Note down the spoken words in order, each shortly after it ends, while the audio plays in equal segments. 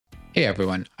Hey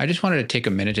everyone, I just wanted to take a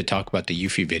minute to talk about the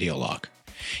Eufy Video Lock.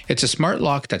 It's a smart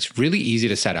lock that's really easy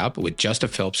to set up with just a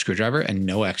Phillips screwdriver and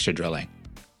no extra drilling.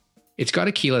 It's got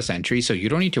a keyless entry, so you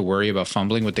don't need to worry about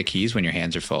fumbling with the keys when your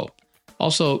hands are full.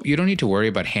 Also, you don't need to worry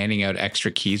about handing out extra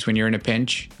keys when you're in a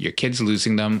pinch, your kids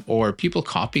losing them, or people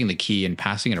copying the key and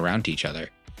passing it around to each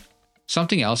other.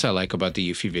 Something else I like about the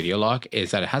Eufy Video Lock is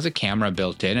that it has a camera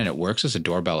built in and it works as a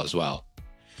doorbell as well.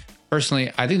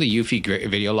 Personally, I think the Eufy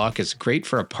Video Lock is great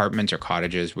for apartments or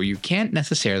cottages where you can't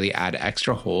necessarily add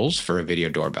extra holes for a video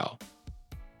doorbell.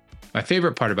 My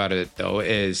favorite part about it, though,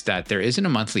 is that there isn't a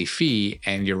monthly fee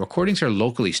and your recordings are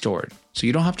locally stored, so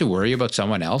you don't have to worry about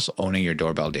someone else owning your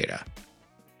doorbell data.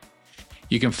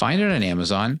 You can find it on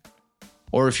Amazon,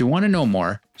 or if you want to know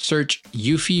more, search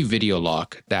Eufy Video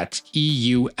Lock, that's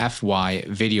EUFY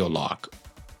Video Lock,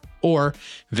 or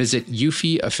visit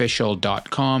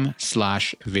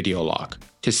eufyofficial.com/videolock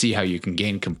to see how you can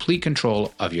gain complete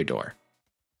control of your door.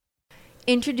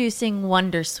 Introducing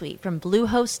Wondersuite from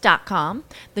Bluehost.com,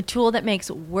 the tool that makes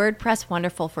WordPress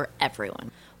wonderful for everyone.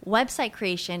 Website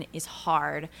creation is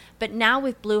hard, but now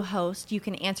with Bluehost, you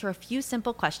can answer a few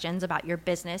simple questions about your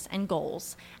business and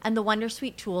goals, and the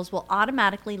Wondersuite tools will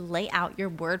automatically lay out your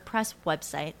WordPress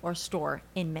website or store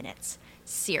in minutes.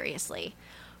 Seriously.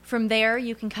 From there,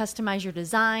 you can customize your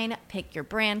design, pick your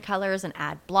brand colors, and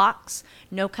add blocks.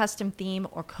 No custom theme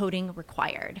or coding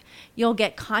required. You'll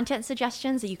get content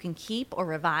suggestions that you can keep or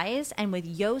revise, and with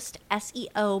Yoast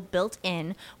SEO built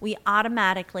in, we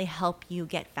automatically help you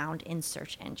get found in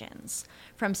search engines.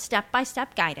 From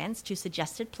step-by-step guidance to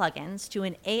suggested plugins to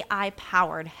an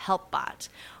AI-powered help bot,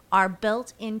 our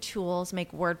built-in tools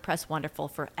make WordPress wonderful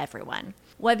for everyone.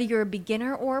 Whether you're a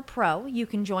beginner or a pro, you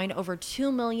can join over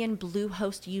 2 million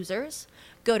Bluehost users.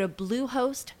 Go to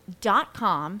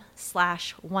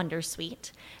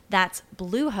bluehost.com/wondersuite. That's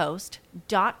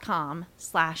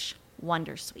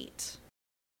bluehost.com/wondersuite.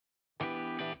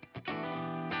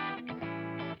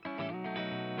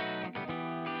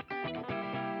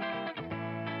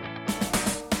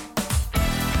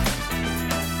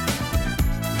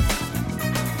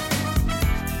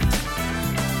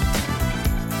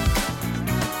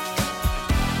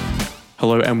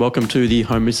 Hello and welcome to the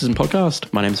Home Assistant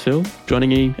Podcast. My name's Phil. Joining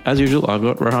me, as usual, I've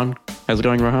got Rohan. How's it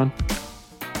going, Rohan?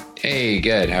 Hey,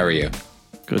 good. How are you?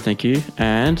 Good, thank you.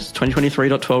 And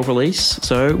 2023.12 release.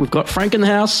 So we've got Frenck in the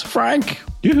house. Frenck!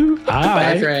 Yoo-hoo!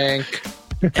 Hi, Frenck.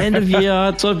 End of year.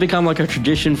 It's sort of become like a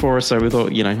tradition for us. So we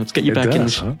thought, let's get you back in.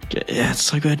 Huh? Yeah, it's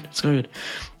so good. It's so good.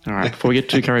 All right. Before we get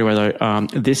too carried away, though,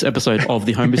 this episode of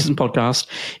the Home Assistant Podcast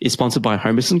is sponsored by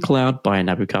Home Assistant Cloud by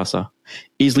Nabucasa.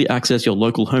 Easily access your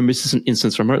local Home Assistant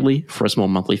instance remotely for a small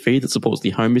monthly fee that supports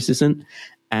the Home Assistant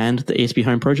and the ESP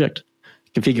Home project.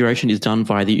 Configuration is done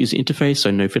via the user interface, so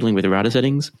no fiddling with the router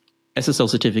settings, SSL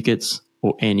certificates,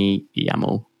 or any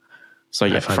YAML. So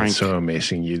yeah, I find Frenck, it so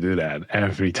amazing you do that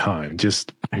every time,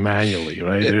 just manually,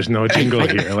 right? There's no jingle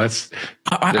here.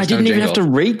 I didn't even have to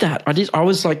read that. I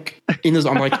was like,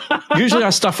 I'm like, usually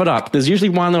I stuff it up. There's usually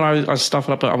one that I stuff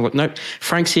it up. But I'm like, nope,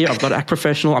 Frank's here. I've got to act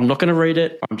professional. I'm not going to read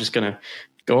it. I'm just going to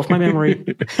go off my memory.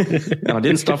 And I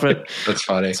didn't stuff it. That's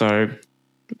funny. So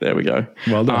there we go.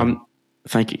 Well done.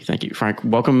 Thank you, Frenck.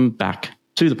 Welcome back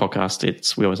to the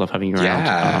podcast. We always love having you around.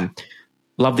 Yeah.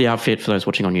 Love the outfit. For those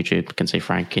watching on YouTube, you can see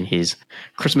Frenck in his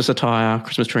Christmas attire,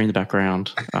 Christmas tree in the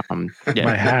background.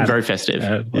 My hat. Very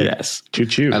festive. Yes.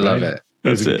 Choo-choo. I love it.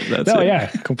 That's it.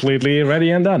 Yeah. Completely ready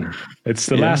and done. It's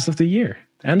the last of the year.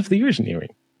 End of the year is nearing.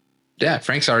 Yeah,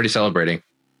 Frank's already celebrating.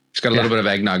 He's got a little bit of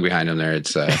eggnog behind him there.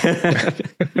 It's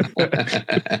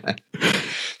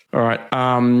All right.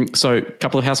 So a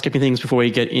couple of housekeeping things before we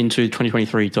get into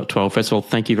 2023.12. First of all,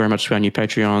 thank you very much to our new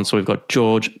Patreon. So we've got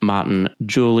George, Martin,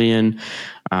 Julian,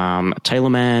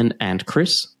 Taylorman, and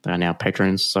Chris. They are now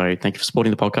patrons. So thank you for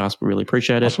supporting the podcast. We really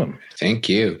appreciate it. Awesome. Thank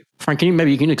you. Frank,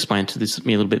 maybe you can explain to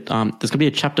me a little bit. There's going to be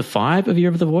a chapter 5 of Year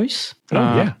of the Voice.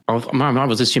 Yeah. I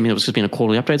was assuming it was just been a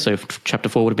quarterly update. So chapter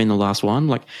 4 would have been the last one.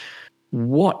 Like,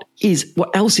 what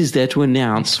else is there to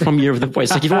announce from Year of the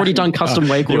Voice? Like, you've already done custom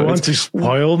wake words. You want to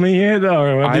spoil me here,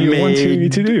 though? What do you want me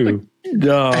to do?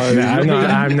 No,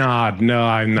 I'm not. No,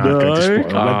 I'm not going to spoil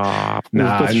it. No,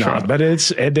 I'm not. But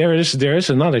there is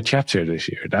another chapter this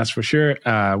year, that's for sure,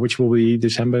 which will be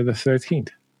December the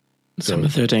 13th. December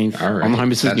 13th right. on the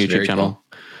Home Assistant YouTube channel.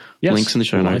 Cool. Yes, links in the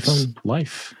show notes.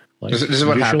 Life. This is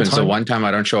what happens. So one time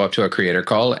I don't show up to a creator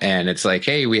call and it's like,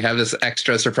 hey, we have this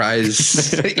extra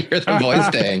surprise You're the Voice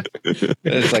thing. And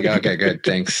it's like, okay, good.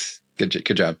 Thanks.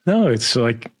 Good job. No, it's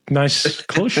like nice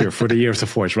closure for the Year of the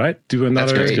Voice, right? Do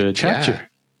another chapter.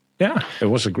 Yeah.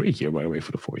 It was a great year, by the way,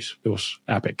 for the Voice. It was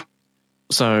epic.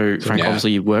 So Frenck,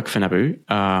 obviously you work for Nabu.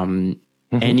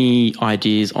 Any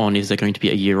ideas on, is there going to be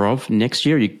a year of next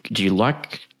year?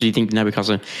 Do you think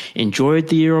Nabukasa enjoyed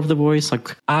the year of the voice?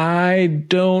 Like, I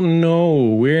don't know.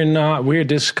 We're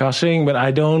discussing, but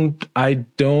I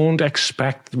don't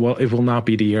expect, well, it will not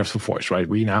be the year of the voice, right?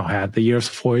 We now had the year of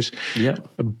the voice. Yeah.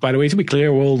 By the way, to be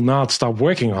clear, we'll not stop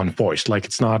working on voice. Like,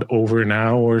 it's not over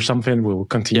now or something. We'll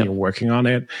continue working on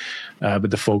it.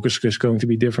 But the focus is going to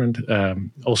be different.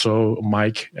 Also,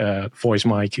 Mike, voice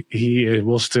Mike, he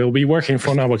will still be working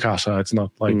for Nabukasa. It's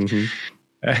not like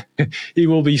he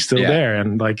will be still there,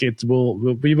 and like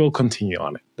we will continue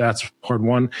on it. That's part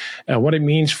one. What it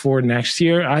means for next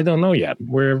year, I don't know yet.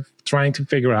 We're trying to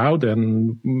figure out,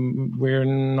 and we're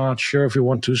not sure if we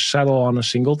want to settle on a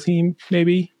single team,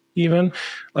 maybe even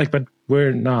but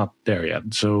we're not there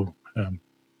yet. So,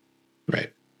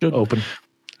 right, open.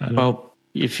 Well,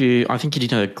 I think you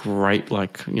did a great,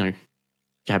 you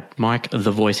have Mike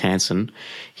the Voice Hansen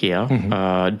here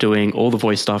doing all the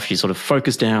voice stuff. You sort of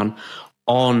focus down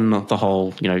on the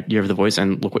whole, year of the voice,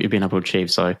 and look what you've been able to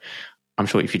achieve. So I'm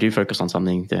sure if you do focus on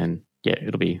something, then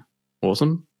it'll be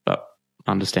awesome. But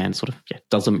understand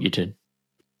does limit you to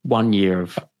 1 year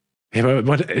of. Yeah,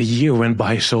 but a year went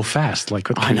by so fast. Like,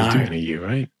 what can you do in a year,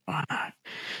 right? I know.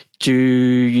 Do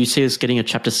you see us getting a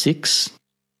chapter 6?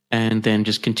 And then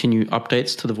just continue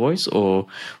updates to the voice, or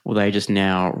will they just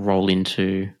now roll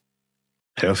into?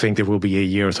 I don't think there will be a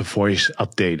year of the voice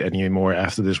update anymore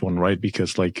after this one, right?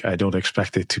 Because I don't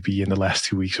expect it to be in the last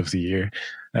 2 weeks of the year.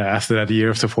 After that, the year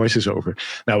of the voice is over.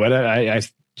 Now,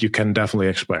 but you can definitely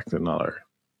expect another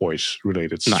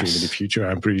voice-related stream in the future.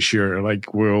 I'm pretty sure.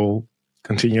 We'll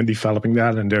continue developing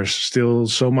that, and there's still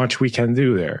so much we can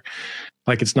do there.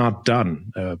 It's not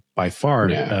done by far,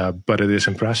 but it is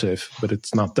impressive, but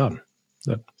it's not done.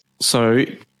 So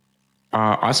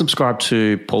I subscribe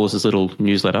to Paulus's little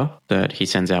newsletter that he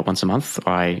sends out once a month.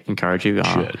 I encourage you.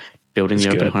 Building the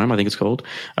Open Home, I think it's called.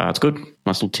 It's good.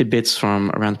 Nice little tidbits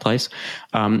from around the place.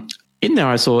 In there,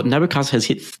 I saw Nabukasa has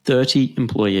hit 30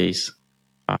 employees.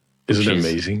 Isn't it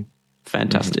amazing?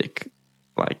 Fantastic.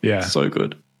 So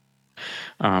good.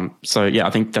 I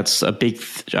think that's a big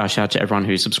shout out to everyone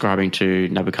who's subscribing to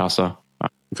Nabukasa.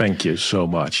 Thank you so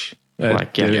much.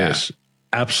 It is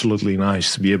absolutely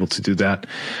nice to be able to do that.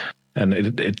 And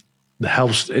it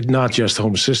helps. It's not just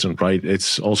Home Assistant, right?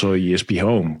 It's also a ESP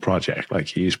Home project.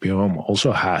 ESP Home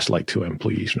also has 2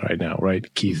 employees right now,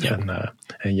 right? Keith and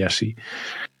Jesse.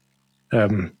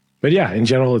 But in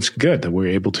general, it's good that we're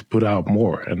able to put out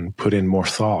more and put in more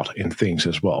thought in things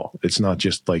as well. It's not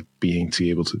just being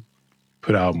able to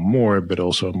put out more, but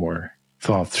also more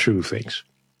thought through things.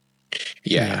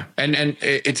 Yeah. And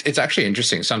it's actually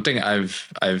interesting. Something I've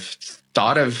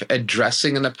thought of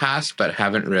addressing in the past, but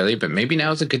haven't really, but maybe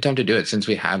now is a good time to do it since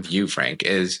we have you, Frenck,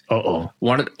 is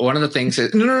one of the things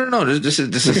is, no, this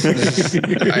is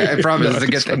I promise it's a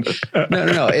good thing.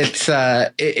 No. It's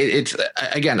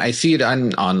again, I see it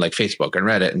on Facebook and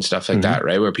Reddit and stuff like that,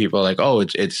 right? Where people are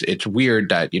it's weird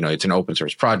that, it's an open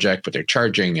source project, but they're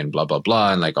charging and blah, blah,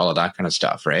 blah. And all of that kind of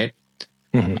stuff. Right.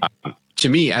 To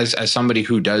me, as somebody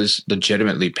who does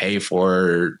legitimately pay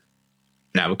for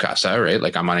Nabukasa,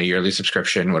 right? I'm on a yearly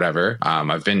subscription, whatever.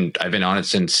 I've been on it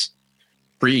since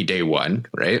pre-day one,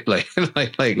 right?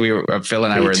 Phil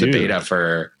and I were in the beta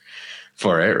for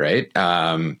it, right?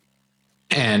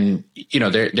 And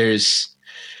there's,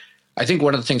 I think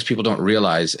one of the things people don't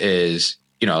realize is,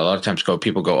 a lot of times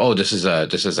people go, oh, this is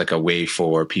a way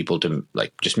for people to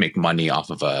just make money off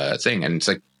of a thing, and it's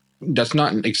that's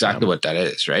not exactly what that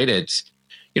is, right? It's,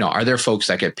 are there folks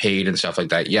that get paid and stuff like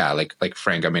that? Yeah. Like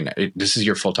Frenck, I mean, this is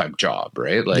your full-time job,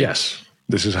 right? Yes.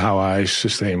 This is how I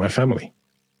sustain my family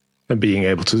and being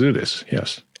able to do this.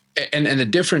 Yes. And the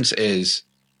difference is,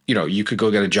 you could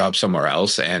go get a job somewhere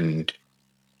else and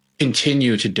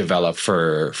continue to develop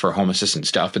for Home Assistant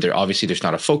stuff, but there's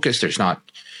not a focus. There's not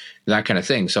that kind of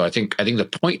thing. So I think the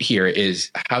point here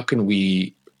is how can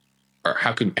you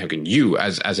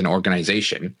as an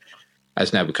organization,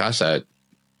 as Nabukasa,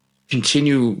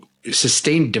 continue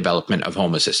sustained development of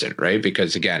Home Assistant, right?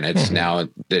 Because again, it's now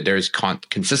there's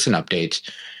consistent updates.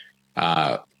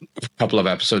 A couple of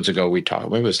episodes ago, maybe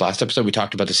it was last episode, we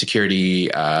talked about the security,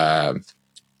 the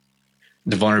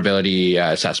vulnerability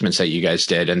assessments that you guys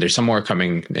did, and there's some more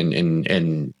coming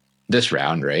in this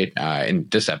round, right? In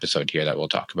this episode here that we'll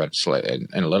talk about in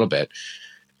a little bit.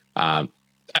 I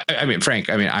mean, Frenck,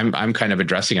 I'm kind of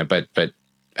addressing it, but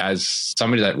as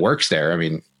somebody that works there, I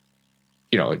mean,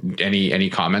 any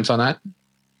comments on that?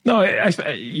 No,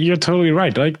 you're totally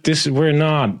right. We're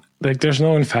not there's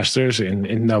no investors in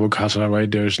Nabukasa, right?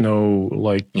 There's no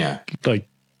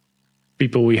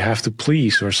people we have to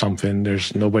please or something.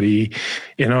 There's nobody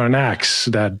in our necks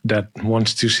that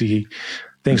wants to see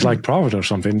things like profit or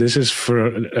something. This is for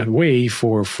a way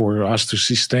for us to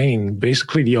sustain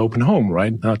basically the open home,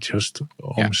 right? Not just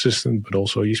Home Assistant, but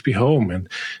also ESP Home and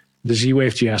the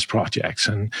Z-Wave.js projects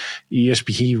and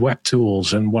ESP web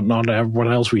tools and whatnot, what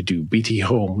else we do, BT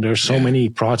Home. There's so many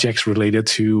projects related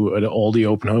to all the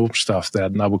open home stuff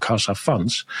that Nabokasa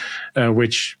funds,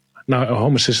 which now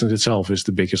Home Assistant itself is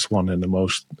the biggest one and the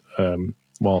most,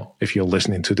 well, if you're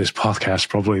listening to this podcast,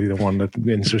 probably the one that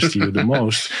interests you the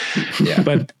most.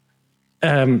 But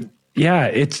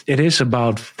it is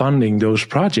about funding those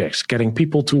projects, getting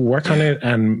people to work on it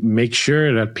and make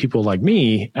sure that people like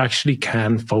me actually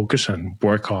can focus and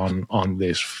work on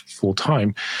this full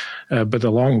time. But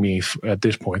along me at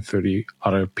this point, 30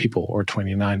 other people or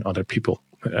 29 other people,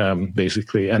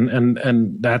 basically.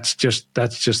 And that's just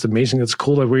amazing. It's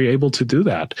cool that we're able to do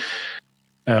that,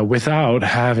 without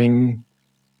having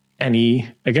any,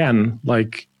 again,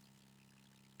 like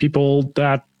people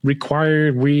that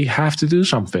require we have to do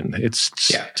something. It's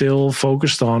still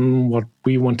focused on what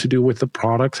we want to do with the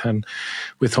product and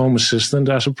with Home Assistant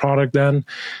as a product then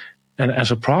and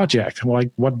as a project. Like,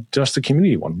 what does the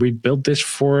community want? We built this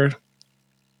for,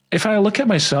 if I look at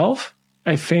myself,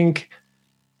 I think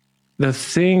the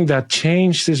thing that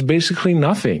changed is basically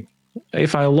nothing.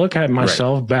 If I look at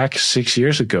myself back 6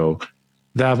 years ago,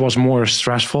 that was more a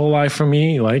stressful life for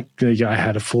me. Like, I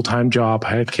had a full-time job,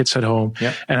 I had kids at home,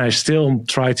 and I still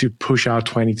try to push out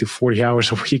 20 to 40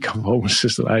 hours a week of Home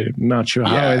Assistant. I'm not sure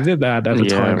how I did that at the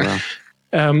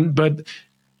time. But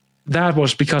that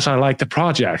was because I liked the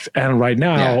project. And right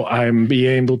now I'm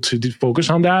being able to focus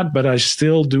on that, but I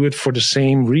still do it for the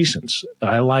same reasons.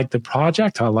 I like the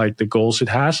project. I like the goals it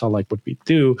has. I like what we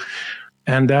do.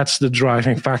 And that's the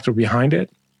driving factor behind it.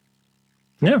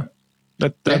 Yeah.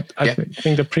 I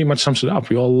think that pretty much sums it up.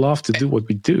 We all love to do what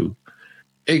we do.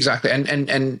 Exactly.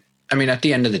 And I mean, at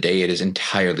the end of the day, it is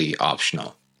entirely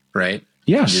optional, right?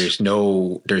 Yes. You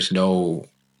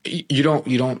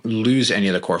don't lose any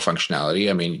of the core functionality.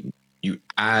 I mean, you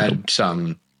add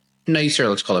some nicer,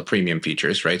 let's call it premium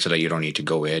features, right? So that you don't need to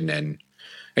go in and,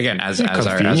 again, as our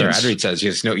ad read says,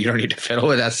 you don't need to fiddle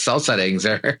with SSL settings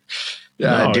or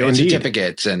deal with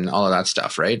certificates and all of that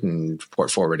stuff, right? And port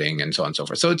forwarding and so on and so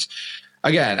forth. So it's,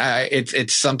 again,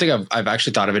 it's something I've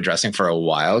actually thought of addressing for a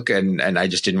while, and I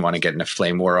just didn't want to get in a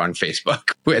flame war on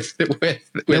Facebook with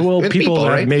people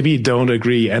right? Maybe don't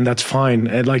agree, and that's fine.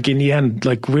 And like in the end,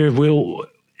 like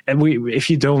if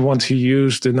you don't want to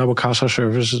use the Nabokasa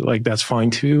service, like that's fine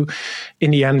too.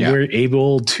 In the end, we're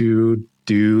able to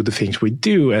do the things we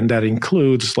do, and that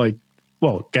includes like,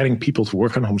 well, getting people to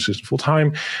work on Home Assistant full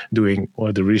time, doing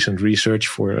the recent research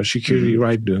for security,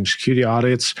 right? Doing security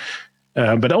audits.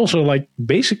 But also like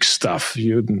basic stuff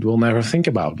you will never think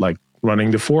about, like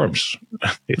running the forums.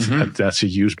 That's a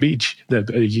huge beast.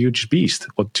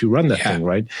 What to run that thing,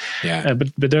 right? Yeah.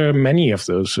 But there are many of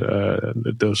those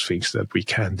things that we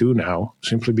can do now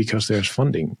simply because there's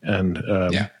funding. And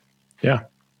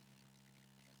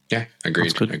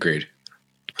Agreed.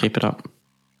 Keep it up.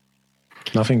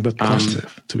 Nothing but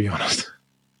positive, to be honest.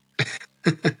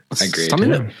 Agreed.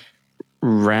 Something that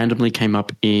randomly came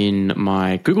up in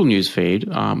my Google News feed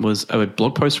was a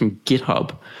blog post from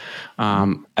GitHub,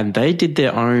 and they did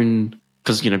their own,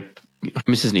 because Home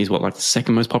Assistant is the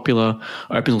second most popular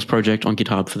open source project on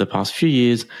GitHub for the past few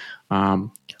years.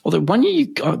 Although one year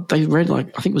they read I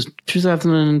think it was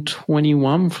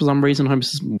 2021 for some reason Home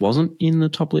Assistant wasn't in the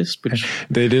top list. Which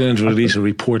they didn't release a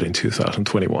report in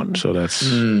 2021, so that's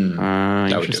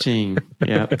interesting.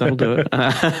 Yeah, that'll do it.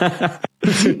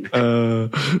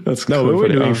 That's cool. We're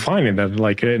doing fine in that,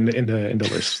 in the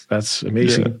list. That's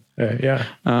amazing. So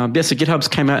GitHub's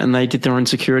came out and they did their own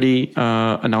security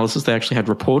analysis. They actually had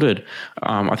reported,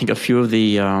 I think, a few of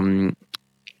the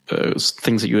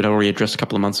things that you had already addressed a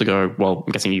couple of months ago. Well,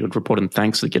 I'm guessing you would report them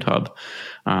thanks to the GitHub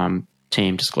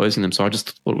team disclosing them. So I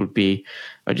just thought it would be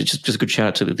just a good shout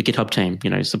out to the GitHub team,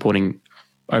 supporting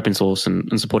open source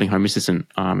and supporting Home Assistant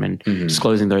and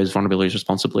disclosing those vulnerabilities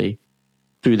responsibly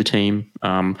through the team.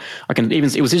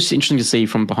 It was just interesting to see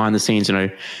from behind the scenes,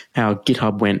 how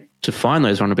GitHub went to find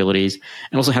those vulnerabilities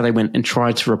and also how they went and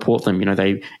tried to report them.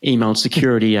 They emailed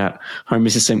security at Home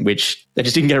Assistant, which they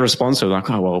just didn't get a response. So like,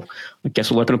 oh, well, I guess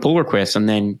we'll open a pull request. And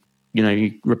then,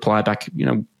 you reply back,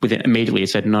 with it immediately. It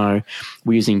said, no,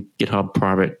 we're using GitHub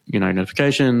private,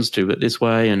 notifications, do it this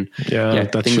way. And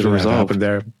that things were resolved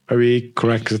there. We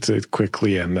corrected it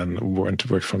quickly and then went to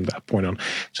work from that point on.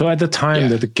 So at the time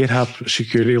that the GitHub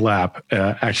Security Lab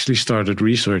actually started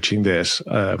researching this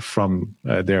from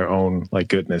their own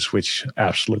goodness, which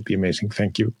absolutely amazing.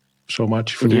 Thank you so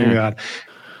much for doing that.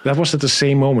 That was at the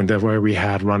same moment that where we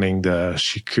had running the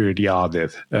security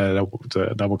audit that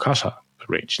Wakasa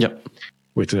arranged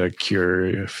with the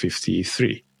Cure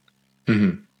 53.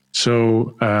 Mm-hmm.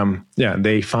 So,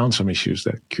 they found some issues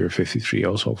that Cure 53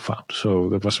 also found. So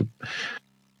that was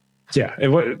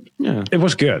it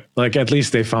was good. Like, at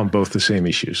least they found both the same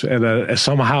issues. And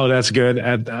somehow that's good.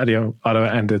 At the other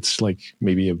end, it's like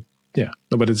maybe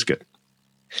but it's good.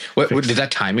 What did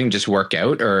that timing just work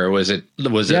out, or was it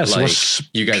like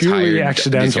you guys hired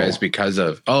these guys because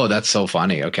of? Oh, that's so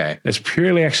funny. Okay, it's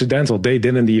purely accidental. They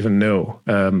didn't even know.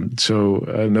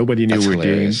 Nobody knew we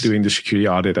were doing the security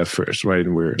audit at first, right?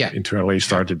 And we're internally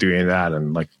started doing that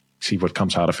and like see what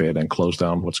comes out of it and close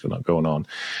down what's going on.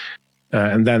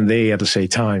 And then they at the same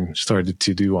time started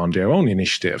to do on their own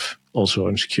initiative also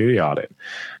a security audit.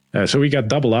 So we got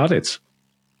double audits.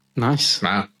 Nice.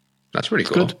 Wow, that's pretty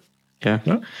cool. Good. Yeah.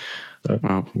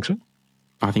 I think so.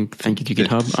 I think thank you to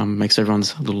GitHub makes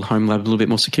everyone's little home lab a little bit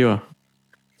more secure.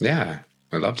 Yeah,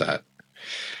 I love that.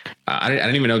 I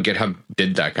didn't even know GitHub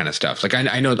did that kind of stuff. Like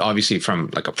I know obviously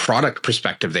from like a product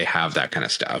perspective, they have that kind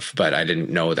of stuff, but I didn't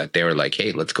know that they were like,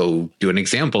 hey, let's go do an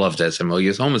example of this and we'll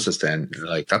use Home Assistant.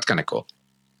 Like, that's kind of cool.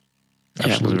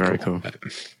 Yeah, it was very cool.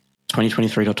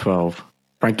 2023.12.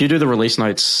 Frenck, do you do the release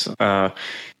notes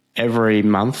every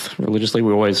month religiously?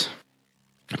 We always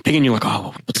picking you like,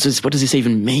 oh, what does this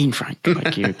even mean, Frenck?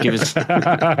 Like, you give us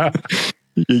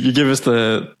you give us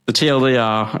the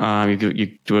TLDR.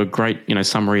 You do a great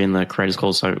summary in the creators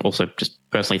call. So also just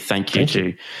personally thank you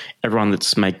to everyone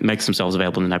that's makes themselves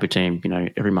available in the NAPU team.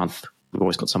 Every month we've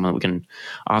always got someone that we can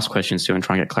ask questions to and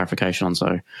try and get clarification on.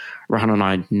 So Rohan and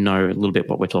I know a little bit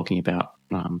what we're talking about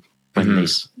when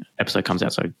this episode comes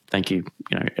out. So thank you,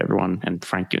 everyone, and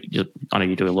Frenck. I know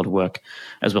you do a lot of work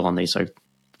as well on these. So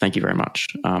thank you very much.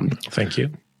 Thank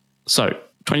you. So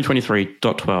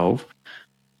 2023.12,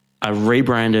 a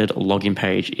rebranded login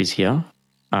page is here.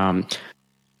 I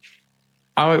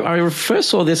first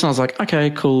saw this and I was like, okay,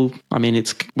 cool. I mean,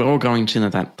 we're all going to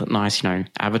that nice,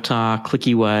 avatar,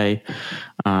 clicky way.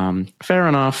 Fair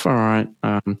enough. All right.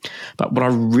 But what I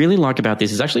really like about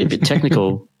this is actually a bit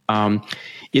technical.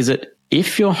 Is that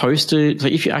if you're hosted, so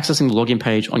if you're accessing the login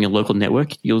page on your local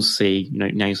network, you'll see,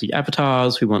 now you see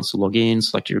avatars, who wants to log in,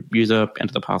 select your user,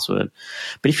 enter the password.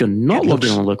 But if you're not logged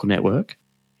in on a local network,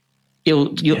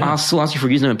 it'll still ask you for a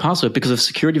username and password because of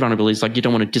security vulnerabilities. Like, you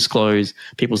don't want to disclose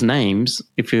people's names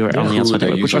if you're on the outside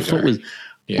network, which I thought was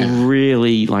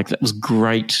really, like, that was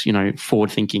great,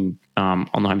 forward thinking on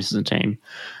the Home Assistant team.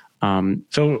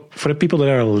 So for the people that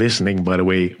are listening, by the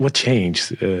way, what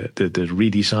changed? The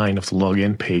redesign of the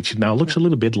login page now looks a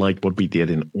little bit like what we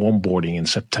did in onboarding in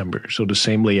September. So the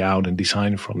same layout and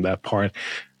design from that part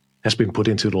has been put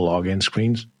into the login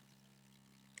screens.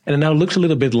 And it now looks a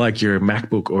little bit like your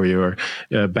MacBook or your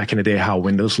back in the day how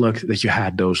Windows looked, that you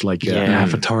had those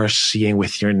avatars seeing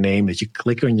with your name, that you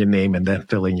click on your name and then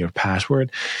fill in your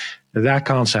password. That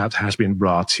concept has been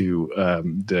brought to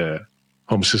the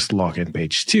Home Assistant login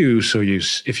page too. So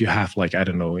if you have, like, I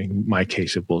don't know, in my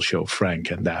case, it will show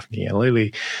Frenck and Daphne and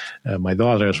Lily, my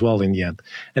daughter as well in the end,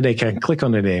 and they can click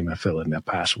on their name and fill in their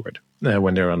password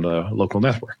when they're on the local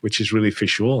network, which is really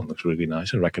visual and looks really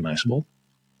nice and recognizable.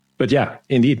 But yeah,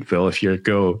 indeed, Phil, if you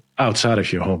go outside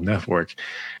of your home network,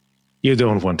 you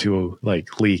don't want to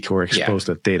leak or expose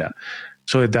that data.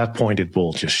 So at that point, it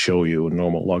will just show you a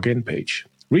normal login page.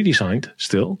 Redesigned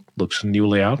still, looks new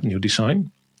layout, new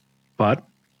design, but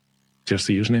just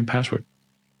the username and password.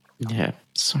 Yeah,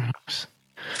 so nice.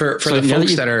 For the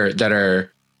folks that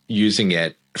are using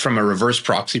it from a reverse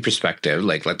proxy perspective,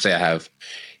 like let's say I have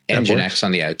Nginx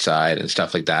on the outside and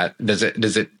stuff like that, does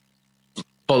it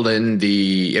pull in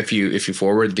if you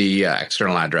forward the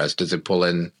external address, does it pull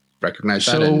in, recognize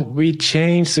that? So we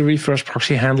changed the reverse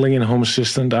proxy handling in Home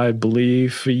Assistant, I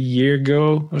believe, a year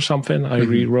ago or something. I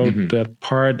rewrote that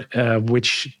part,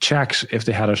 which checks if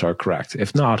the headers are correct.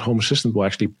 If not, Home Assistant will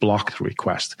actually block the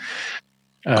request.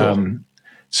 Cool.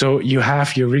 So you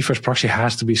have your reverse proxy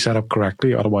has to be set up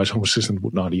correctly, otherwise Home Assistant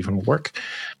would not even work.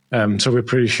 So we're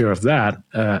pretty sure of that.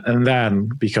 And then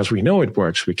because we know it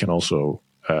works, we can also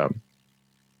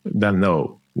then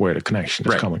know where the connection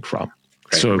is coming from.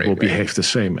 So it will behave the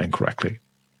same and correctly.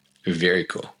 Very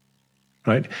cool.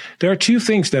 Right. There are two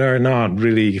things that are not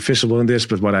really visible in this,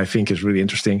 but what I think is really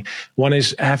interesting. One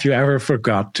is, have you ever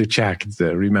forgot to check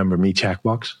the Remember Me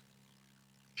checkbox?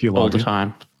 All the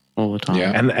time.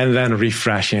 Yeah. And then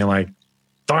refreshing, like,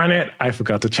 darn it, I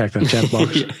forgot to check that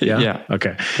checkbox. Yeah.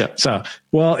 Okay. Yeah. So,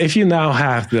 well, if you now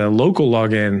have the local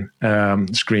login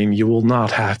screen, you will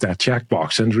not have that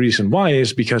checkbox. And the reason why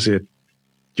is because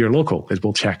you're local. It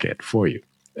will check it for you.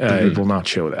 It will not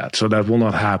show that. So that will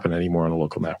not happen anymore on a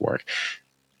local network.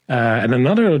 And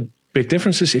another big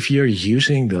difference is if you're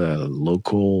using the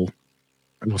local,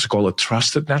 what's it called,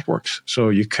 trusted networks. So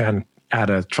you can add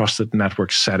a trusted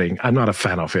network setting. I'm not a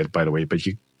fan of it, by the way, but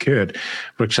you could,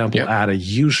 for example, add a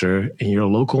user in your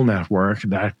local network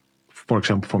that, for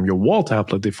example, from your wall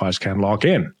tablet device can log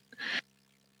in.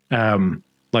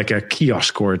 Like a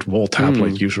kiosk or wall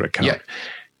tablet user account. Yeah.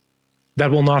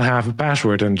 That will not have a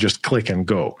password and just click and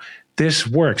go. This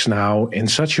works now in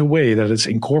such a way that it's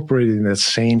incorporated in that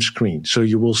same screen. So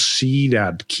you will see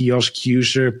that kiosk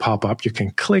user pop up. You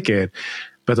can click it,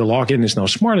 but the login is now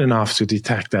smart enough to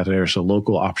detect that there's a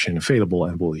local option available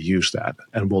and will use that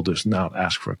and will just not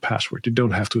ask for a password. You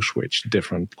don't have to switch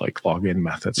different login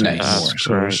methods anymore.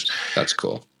 So that's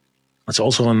cool. It's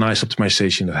also a nice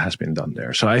optimization that has been done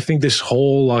there. So I think this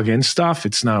whole login stuff,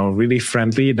 it's now really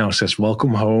friendly. It now says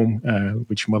welcome home,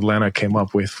 which Madalena came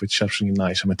up with, which is absolutely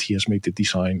nice. And Matthias made the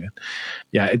design. And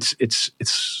yeah,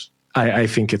 I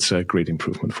think it's a great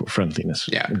improvement for friendliness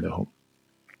in the home.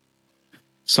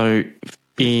 So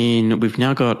we've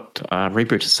now got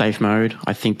reboot to safe mode.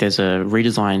 I think there's a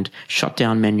redesigned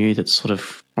shutdown menu that's sort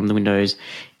of from the Windows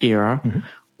era. Mm-hmm.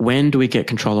 When do we get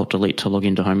Control-Alt-Delete to log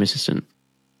into Home Assistant?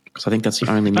 Because I think that's the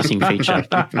only missing feature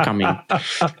coming.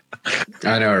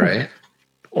 I know, right?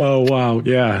 Oh, wow.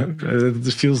 Yeah.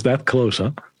 It feels that close,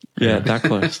 huh? Yeah, that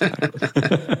close.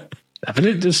 But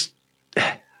it just,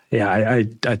 I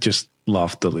just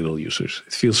love the little users.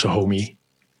 It feels so homey,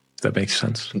 if that makes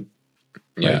sense.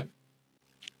 Yeah. Right?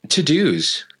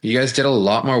 To-dos. You guys did a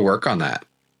lot more work on that.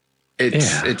 I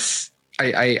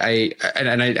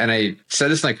said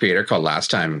this in my creator call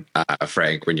last time,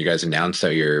 Frenck, when you guys announced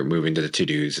that you're moving to the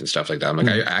to-dos and stuff like that. I'm like,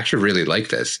 I actually really like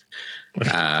this.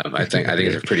 I think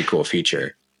it's a pretty cool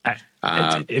feature.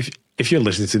 If you're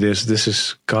listening to this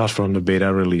is cut from the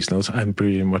beta release notes. I'm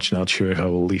pretty much not sure if I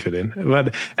will leave it in,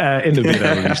 but in the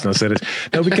beta release notes, that is.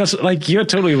 No, because you're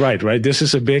totally right? This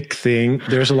is a big thing.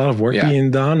 There's a lot of work being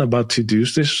done about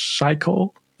to-dos this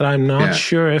cycle, but I'm not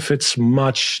sure if it's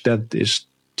much that is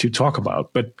to talk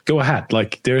about, but go ahead.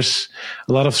 There's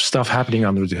a lot of stuff happening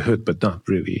under the hood, but not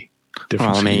really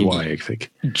different UI, I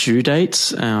think. Due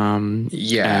dates and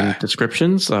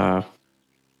descriptions are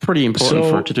pretty important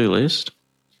for a to-do list.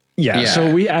 Yeah,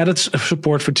 so we added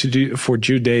support for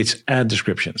due dates and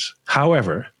descriptions.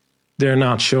 However, they're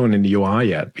not shown in the UI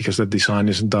yet because the design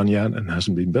isn't done yet and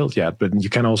hasn't been built yet, but you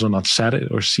can also not set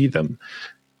it or see them.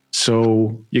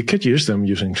 So you could use them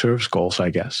using service calls, I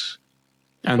guess.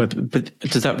 But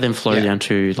does that then flow down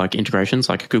to integrations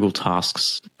like Google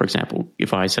Tasks, for example?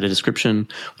 If I set a description,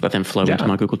 will that then flow into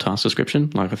my Google Tasks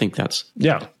description? I think that's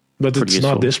but it's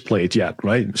useful. Not displayed yet,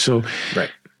 right? So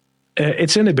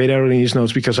it's in the beta release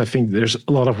notes because I think there's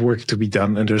a lot of work to be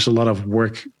done, and there's a lot of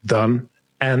work done,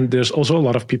 and there's also a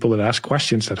lot of people that ask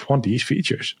questions that want these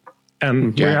features,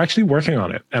 and we're actually working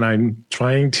on it. And I'm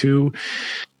trying to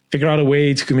figure out a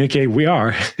way to communicate we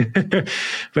are,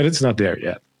 but it's not there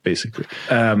yet. Basically.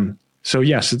 So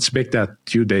yes, it's big that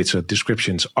due dates and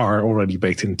descriptions are already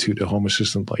baked into the Home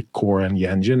Assistant core and the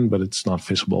engine, but it's not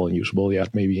visible and usable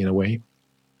yet, maybe in a way.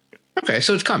 Okay,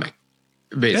 so it's coming.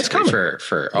 Basically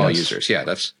for all users. Yeah,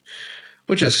 that's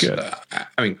is good.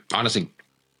 Honestly,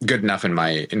 good enough in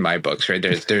my books, right?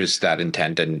 There's that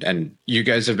intent, and you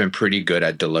guys have been pretty good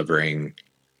at delivering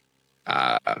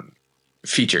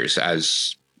features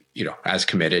as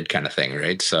committed kind of thing,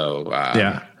 right? So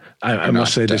I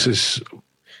must say this is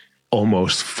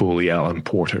almost fully Alan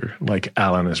Porter.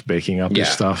 Alan is baking up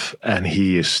this stuff, and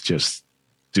he is just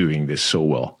doing this so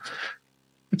well.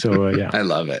 So I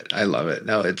love it.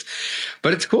 No,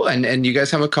 it's cool. And you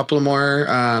guys have a couple more.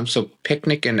 So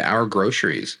Picnic and Our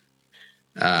Groceries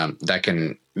that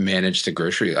can manage the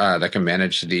grocery. That can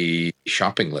manage the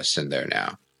shopping lists in there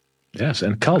now. Yes,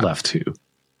 and CalDAV too.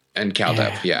 And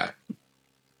CalDAV, yeah.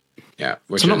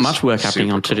 So not much work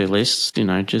happening on to-do lists, I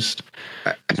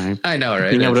know,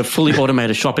 right? Being able to fully automate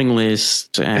a shopping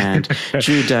list and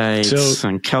due dates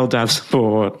and CalDAV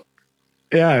support.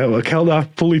 Yeah, well,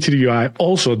 CalDAV fully to the UI,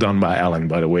 also done by Alan,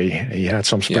 by the way. He had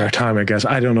some spare time, I guess.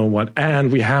 I don't know what.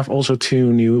 And we have also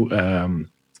 2 new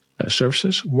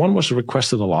services. One was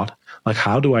requested a lot,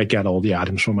 how do I get all the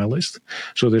items from my list?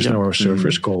 So there's now a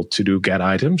service called To Do Get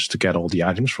Items to get all the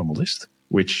items from a list,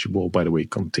 which will, by the way,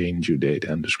 contain due date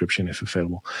and description if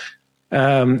available.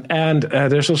 And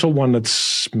there's also one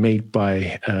that's made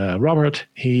by Robert.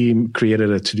 He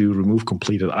created a To-Do Remove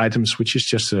Completed Items, which is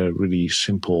just a really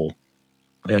simple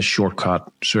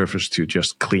shortcut service to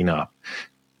just clean up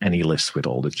any list with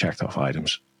all the checked off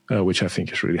items, which I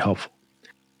think is really helpful.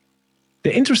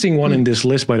 The interesting one in this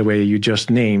list, by the way, you just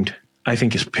named, I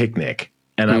think is Picnic.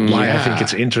 And why I think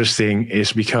it's interesting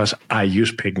is because I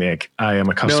use Picnic. I am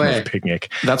a customer of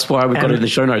Picnic. That's why we've got it in the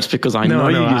show notes, because I know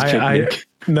you use Picnic.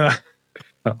 No,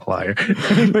 liar.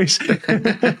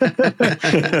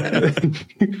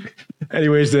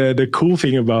 Anyways, the cool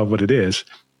thing about what it is,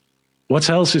 what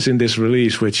else is in this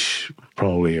release, which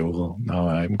probably will, now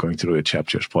I'm going through a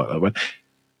chapter spoiler, but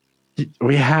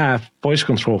we have voice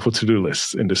control for to-do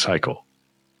lists in the cycle.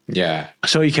 Yeah.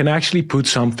 So you can actually put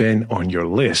something on your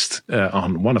list,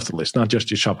 on one of the lists, not just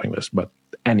your shopping list, but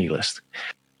any list.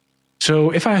 So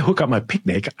if I hook up my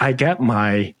Picnic, I get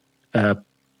my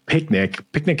Picnic.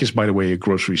 Picnic is, by the way, a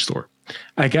grocery store.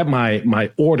 I get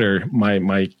my order,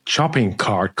 my shopping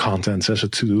cart contents as a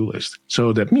to-do list.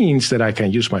 So that means that I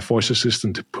can use my voice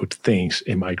assistant to put things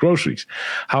in my groceries.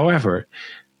 However,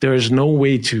 there is no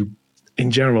way in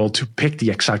general to pick the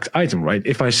exact item, right?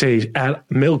 If I say add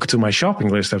milk to my shopping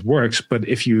list, that works. But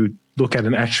if you look at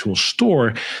an actual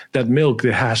store, that milk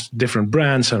that has different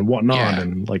brands and whatnot,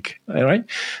 and right,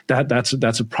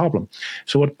 that's a problem.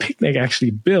 So what Picnic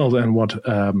actually built and what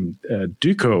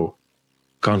Duco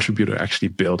contributor actually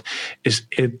built is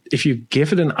if you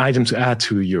give it an item to add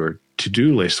to your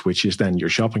to-do list, which is then your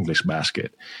shopping list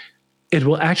basket, it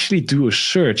will actually do a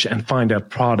search and find that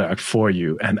product for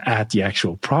you and add the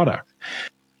actual product.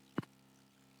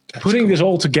 Putting this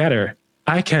all together,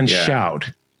 I can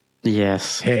shout,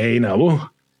 yes, hey,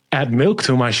 now add milk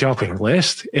to my shopping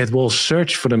list. It will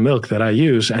search for the milk that I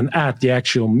use and add the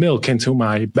actual milk into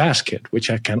my basket, which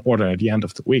I can order at the end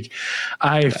of the week.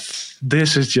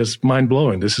 This is just mind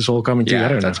blowing. This is all coming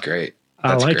together now. That's great.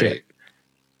 I like it.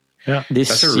 Yeah,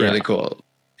 that's a really cool.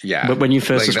 Yeah, but when you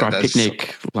first described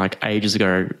Picnic ages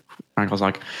ago, Frank, I was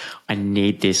like, I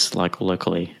need this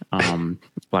locally. I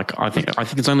think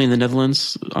it's only in the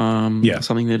Netherlands.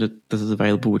 Something that is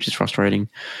available, which is frustrating.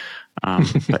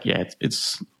 But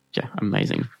it's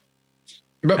amazing.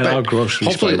 But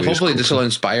hopefully this will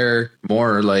inspire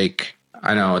more.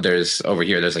 I know there's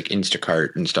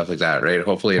Instacart and stuff like that, right?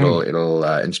 Hopefully it'll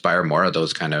inspire more of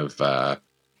those kind of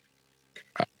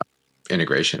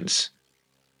integrations.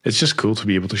 It's just cool to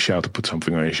be able to shout to put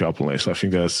something on your shopping list. I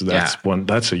think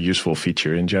that's a useful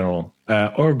feature in general.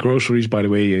 Or groceries, by the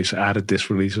way, is added this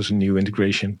release as a new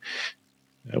integration,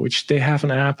 which they have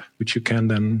an app which you can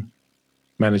then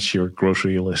manage your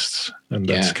grocery lists, and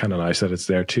that's kind of nice that it's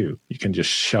there too. You can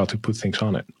just shout to put things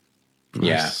on it.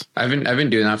 Yeah, nice. I've been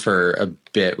doing that for a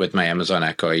bit with my Amazon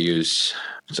Echo. I use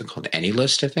what's it called,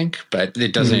 AnyList, I think, but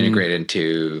it doesn't integrate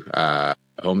into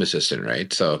Home Assistant,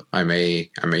 right? So I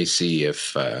may see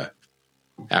if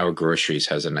Our Groceries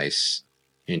has a nice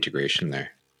integration there.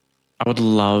 I would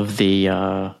love the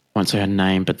won't say her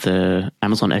name, but the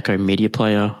Amazon Echo Media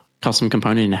Player custom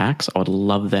component in Hacks. I would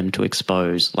love them to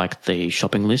expose the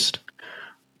shopping list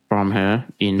from her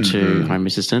into Home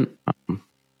Assistant,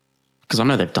 because I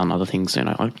know they've done other things. I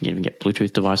can even get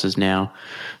Bluetooth devices now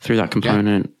through that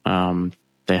component.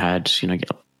 They had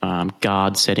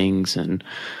guard settings and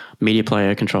media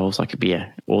player controls. It'd be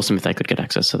awesome if they could get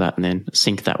access to that and then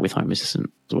sync that with Home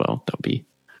Assistant as well. That would be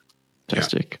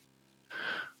fantastic.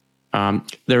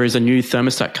 There is a new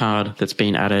thermostat card that's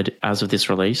been added as of this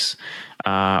release.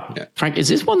 Frank, is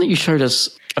this one that you showed us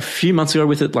a few months ago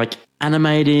with it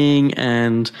animating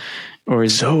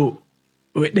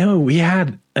No, we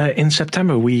had in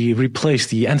September we replaced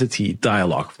the entity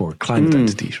dialog for climate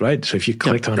entities, right? So if you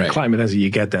clicked on a climate entity, you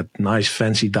get that nice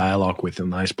fancy dialog with a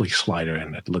nice big slider,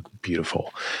 and it looked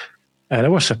beautiful. And it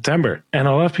was September, and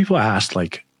a lot of people asked,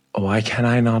 why can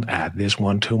I not add this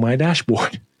one to my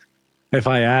dashboard? If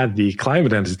I add the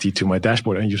climate entity to my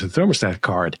dashboard and use a thermostat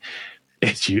card,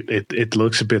 it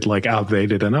looks a bit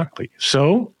outdated and ugly.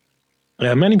 So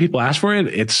many people ask for it.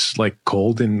 It's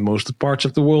cold in most parts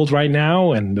of the world right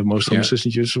now, and the most Home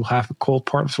Assistant users will have a cold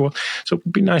part of the world. So it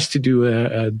would be nice to do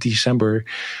a December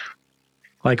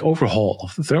overhaul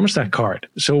of the thermostat card.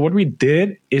 So what we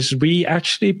did is we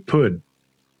actually put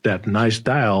that nice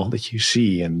dial that you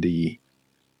see in the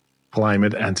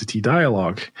climate entity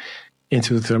dialog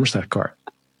into the thermostat card.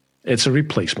 It's a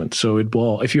replacement, so it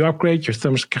will. If you upgrade, your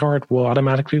thermostat card will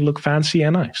automatically look fancy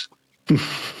and nice.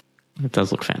 It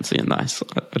does look fancy and nice.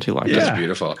 I do like it. It's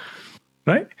beautiful.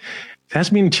 Right? It has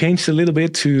been changed a little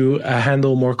bit to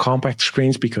handle more compact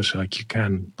screens, because you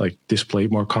can display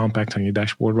more compact on your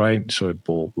dashboard, right? So it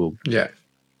will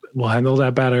handle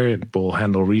that better. It will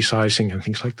handle resizing and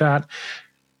things like that.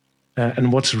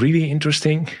 And what's really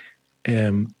interesting,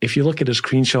 if you look at the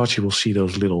screenshots, you will see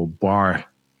those little bar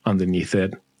underneath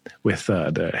it with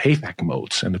the HVAC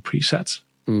modes and the presets.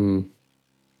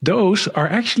 Those are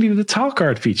actually the tile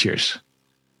card features.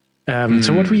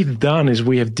 So what we've done is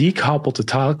we have decoupled the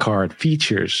tile card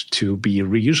features to be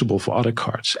reusable for other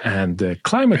cards, and the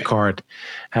climate card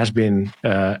has been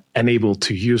enabled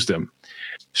to use them.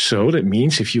 So that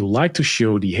means if you like to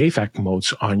show the HVAC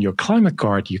modes on your climate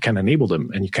card, you can enable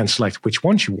them and you can select which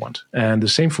ones you want. And the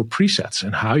same for presets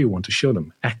and how you want to show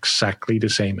them. Exactly the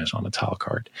same as on a tile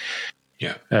card.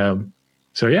 Yeah.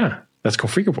 So yeah, that's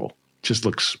configurable. Just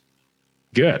looks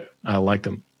good. I like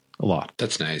them a lot.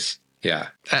 That's nice. Yeah.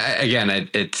 I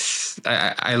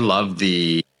love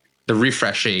the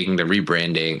refreshing, the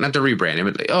rebranding, not the rebranding,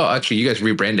 but actually you guys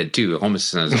rebranded too, Home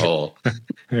Assistant as a whole.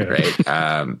 Yeah.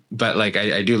 Right. But like,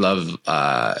 I do love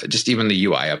just even the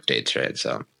UI updates, right?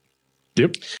 So.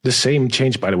 Yep. The same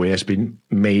change, by the way, has been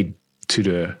made to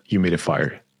the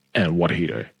humidifier and water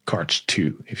heater cards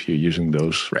too. If you're using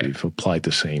those, right. We've applied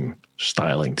the same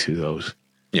styling to those.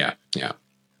 Yeah. Yeah.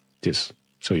 Just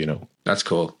so you know. That's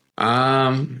cool.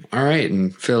 All right.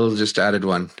 And Phil just added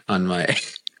one on my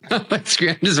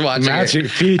screen. I'm just watching magic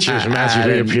features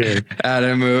magically appear. Add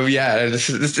a move. Yeah. This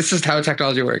is how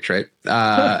technology works, right?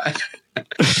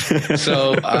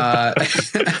 So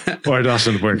or it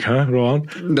doesn't work, huh, Rowan?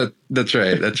 That's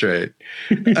right.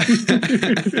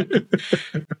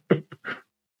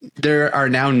 There are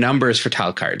now numbers for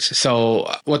tile cards.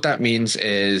 So what that means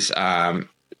is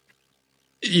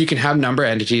you can have number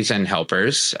entities and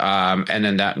helpers. And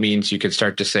then that means you can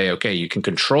start to say, okay, you can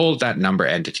control that number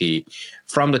entity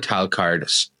from the tile card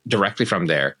directly from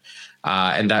there.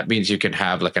 And that means you can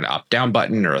have like an up down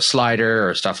button or a slider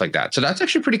or stuff like that. So that's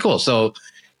actually pretty cool. So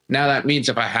now that means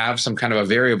if I have some kind of a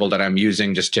variable that I'm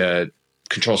using just to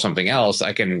control something else,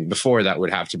 I can, before that would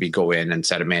have to be go in and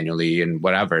set it manually and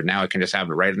whatever. Now I can just have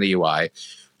it right in the UI,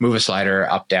 move a slider,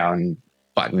 up, down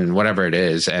button, whatever it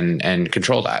is, and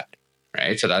control that.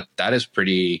 Right. So that is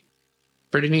pretty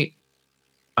neat.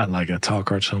 I like a tile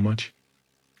card so much.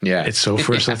 Yeah. It's so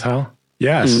versatile.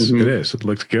 Yes, it is. It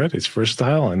looks good. It's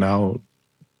versatile. And now,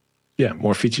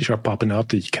 more features are popping up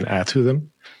that you can add to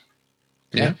them.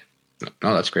 Yeah.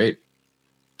 No, that's great.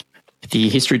 The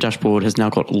history dashboard has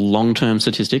now got long-term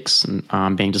statistics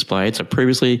being displayed. So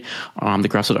previously, the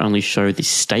graphs would only show the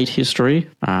state history,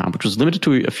 which was limited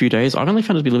to a few days. I've only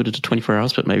found it to be limited to 24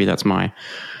 hours, but maybe that's my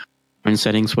own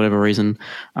settings for whatever reason.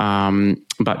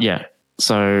 But yeah,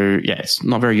 so yeah, it's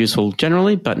not very useful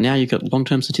generally, but now you've got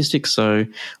long-term statistics. So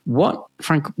what,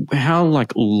 Frank, how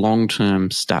like long-term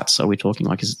stats are we talking?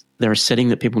 Like, is there a setting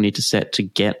that people need to set to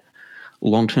get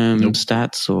long-term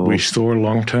stats? Or we store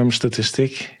long-term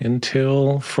statistic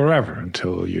until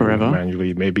you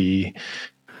manually maybe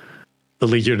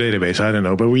delete your database. I don't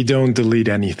know, but we don't delete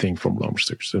anything from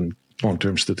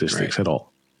long-term statistics at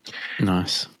all.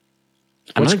 Nice.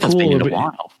 What's that's been in a cool?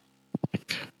 while.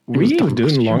 We've been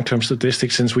doing long-term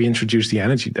statistics since we introduced the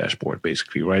energy dashboard,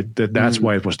 basically, right? That's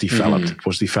why it was developed. It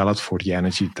was developed for the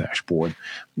energy dashboard.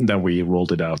 Then we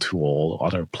rolled it out to all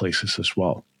other places as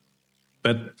well.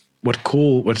 But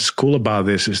what's cool about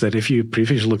this is that if you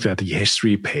previously looked at the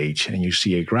history page and you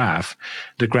see a graph,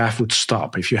 the graph would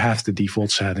stop. If you have the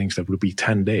default settings, that would be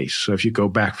 10 days. So if you go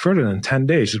back further than 10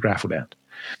 days, the graph would end.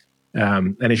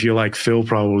 And if you're like Phil,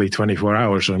 probably 24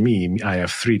 hours, or me, I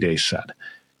have 3 days set.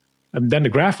 And then the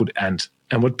graph would end.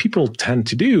 And what people tend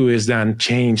to do is then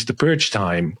change the purge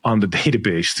time on the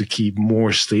database to keep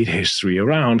more state history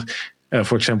around,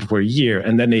 for example, for a year.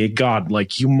 And then they got like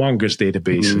humongous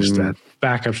databases that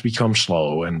backups become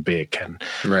slow and big and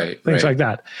things like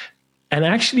that. And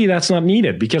actually, that's not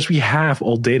needed because we have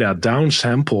all data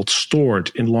downsampled,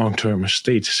 stored in long-term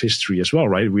states history as well,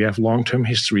 right? We have long-term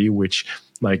history, which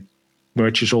like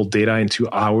merges all data into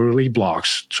hourly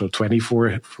blocks, so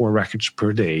 24 records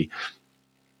per day.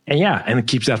 And it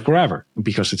keeps that forever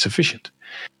because it's efficient.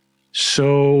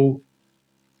 So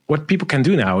what people can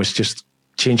do now is just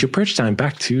change your purge time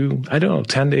back to,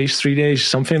 10 days, 3 days,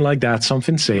 something like that,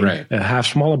 something same. Right. Have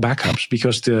smaller backups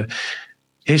because the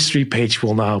history page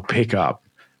will now pick up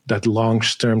that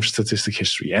long-term statistic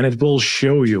history. And it will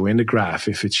show you in the graph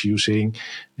if it's using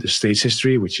the states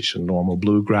history, which is a normal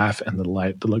blue graph, and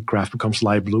the graph becomes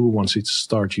light blue once it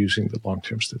starts using the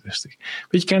long-term statistic.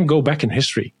 But you can go back in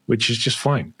history, which is just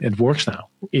fine. It works now,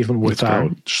 even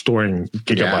without storing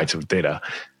gigabytes of data.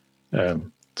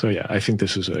 I think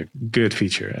this is a good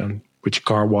feature. And which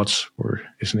Carwatts, or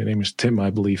his name is Tim, I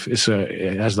believe, it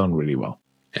has done really well.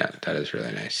 Yeah, that is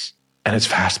really nice. And it's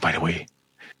fast, by the way.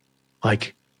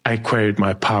 Like, I queried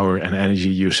my power and energy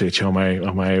usage on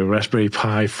my Raspberry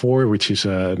Pi 4, which is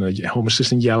a Home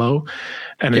Assistant Yellow,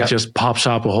 and it just pops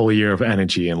up a whole year of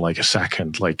energy in like a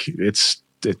second. Like it's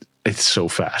so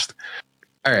fast.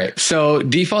 All right, so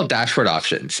default dashboard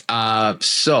options.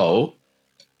 So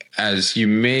as you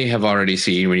may have already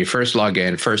seen, when you first log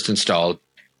in, first install,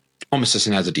 Home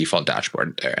Assistant has a default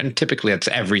dashboard there, and typically it's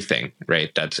everything,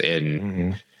 right? That's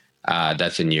in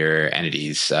your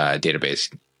entities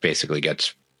database. Basically,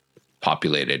 gets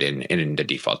populated in the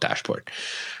default dashboard.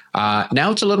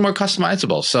 Now it's a little more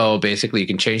customizable. So basically, you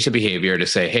can change the behavior to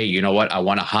say, hey, you know what? I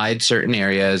want to hide certain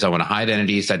areas. I want to hide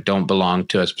entities that don't belong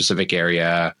to a specific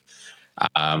area,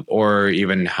 or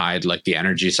even hide like the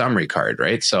energy summary card,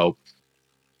 right? So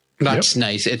that's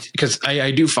nice. It's because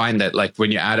I do find that like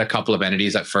when you add a couple of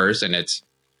entities at first and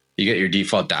you get your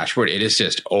default dashboard, it is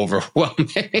just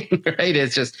overwhelming, right?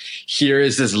 It's just, here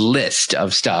is this list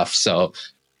of stuff. So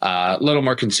a little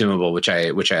more consumable, which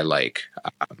I like.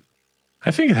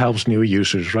 I think it helps new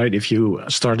users, right? If you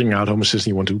starting out Home Assistant,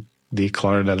 you want to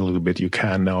declutter that a little bit, you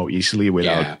can now easily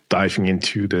without diving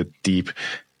into the deep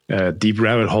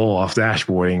rabbit hole of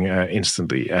dashboarding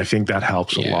instantly. I think that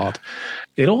helps a lot.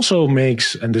 It also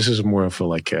makes, and this is more of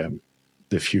a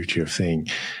the future thing,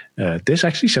 this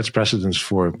actually sets precedence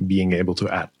for being able to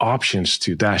add options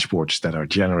to dashboards that are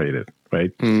generated,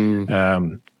 right?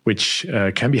 Which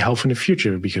can be helpful in the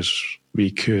future, because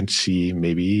we could see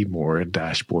maybe more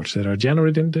dashboards that are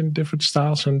generated in different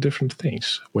styles and different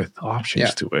things with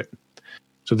options to it.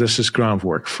 So this is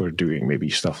groundwork for doing maybe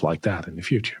stuff like that in the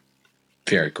future.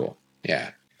 Very cool.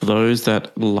 Yeah. For those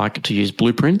that like to use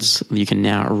blueprints, you can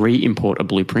now re-import a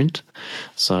blueprint.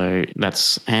 So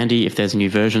that's handy if there's a new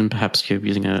version. Perhaps you're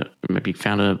maybe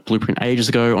found a blueprint ages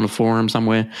ago on a forum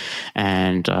somewhere,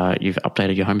 and you've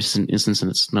updated your Home Assistant instance and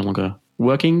it's no longer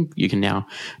working. You can now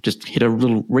just hit a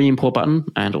little re-import button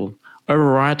and it'll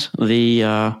overwrite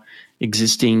the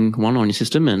existing one on your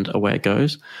system, and away it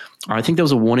goes. I think there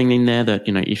was a warning in there that,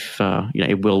 if,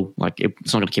 it will,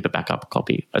 it's not going to keep a backup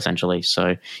copy, essentially.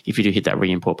 So if you do hit that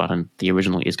re-import button, the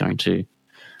original is going to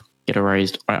get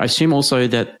erased. I assume also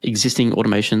that existing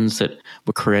automations that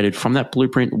were created from that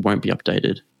blueprint won't be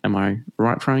updated. Am I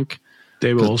right, Frenck?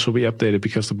 They will also be updated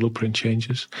because the blueprint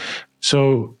changes.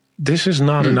 So this is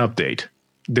not an update.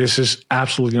 This is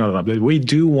absolutely not an update. We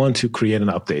do want to create an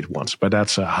update once, but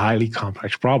that's a highly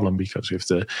complex problem, because if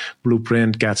the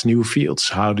blueprint gets new fields,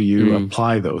 how do you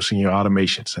apply those in your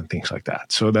automations and things like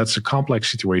that? So that's a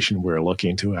complex situation we're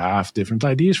looking to have different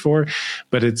ideas for,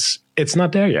 but it's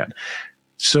not there yet.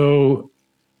 So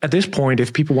at this point,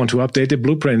 if people want to update the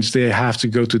blueprints, they have to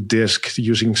go to disk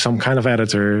using some kind of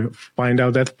editor, find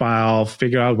out that file,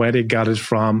 figure out where they got it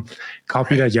from,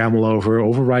 copy that YAML over,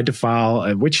 overwrite the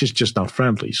file, which is just not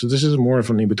friendly. So this is more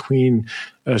of an in-between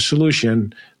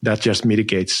solution that just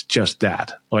mitigates just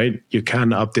that, right? You can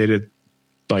update it,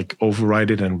 like overwrite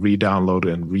it and re-download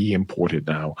it and re-import it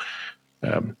now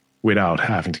without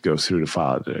having to go through the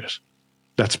file editors.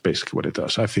 That's basically what it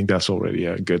does. I think that's already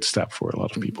a good step for a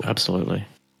lot of people. Absolutely.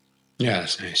 Yeah,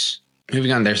 that's nice.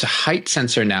 Moving on, there's a height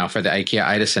sensor now for the IKEA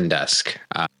Idison desk,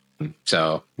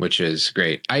 which is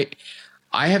great. I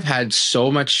have had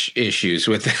so much issues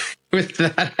with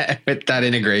that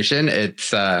integration.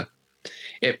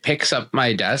 It picks up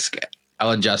my desk,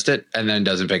 I'll adjust it, and then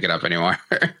doesn't pick it up anymore.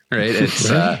 Right? It's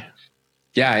really?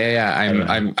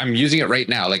 Yeah. I'm using it right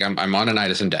now. Like I'm on an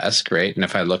Idison desk, right? And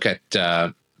if I look at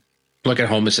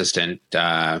Home Assistant,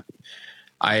 I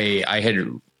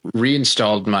had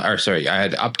reinstalled I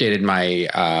had updated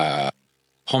my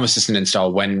Home Assistant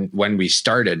install when we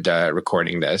started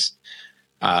recording this,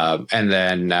 and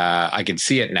then I can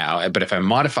see it now. But if I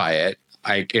modify it,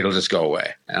 it'll just go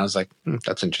away. And I was like,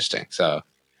 that's interesting. So,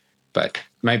 but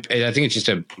I think it's just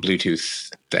a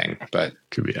Bluetooth thing. But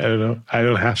could be. I don't know. I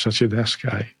don't have such a desk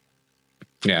guy.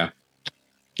 Yeah,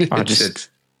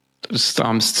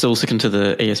 I'm still sticking to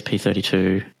the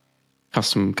ESP32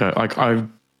 custom code. I've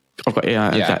got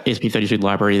that ESP32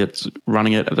 library that's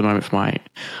running it at the moment for my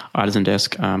Idison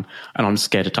desk, and I'm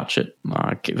scared to touch it.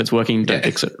 Like, if it's working, don't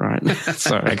fix it, right?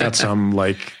 So I got some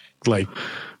like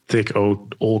thick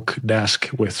oak desk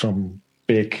with some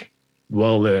big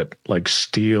welded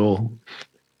steel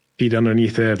feet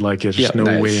underneath it. Like there's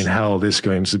no way in hell this is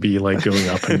going to be going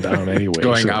up and down anyway.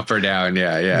 Going up or down,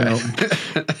 not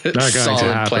going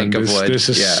to happen. Plank of wood. This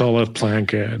is solid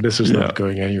plank. This is not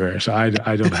going anywhere. So I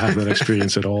don't have that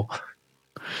experience at all.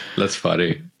 That's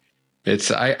funny.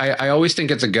 It's I always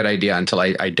think it's a good idea until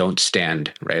I don't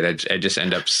stand, right? I just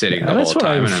end up sitting the whole time. That's what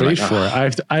I'm afraid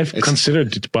for. I've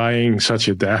considered buying such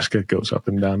a desk that goes up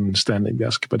and down, standing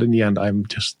desk, but in the end, I'm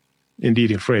just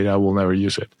indeed afraid I will never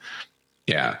use it.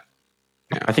 Yeah.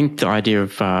 I think the idea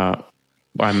of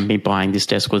me buying this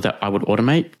desk was that I would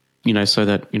automate, so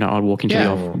that, I'd walk into the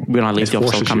office. When I leave the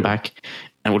office, I'll come back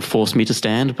and it would force me to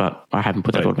stand, but I haven't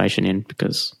put that automation in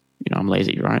because I'm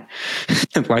lazy, right?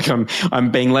 Like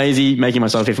I'm being lazy, making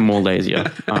myself even more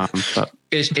lazier. But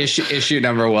issue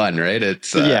number one, right?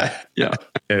 It's yeah.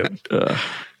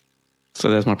 So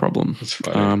there's my problem. That's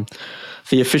funny.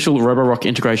 The official Roborock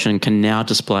integration can now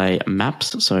display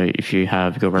maps. So if you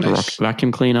have your Roborock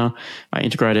vacuum cleaner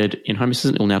integrated in Home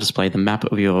Assistant, it will now display the map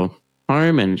of your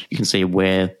home, and you can see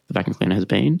where the vacuum cleaner has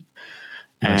been.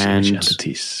 And image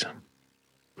entities.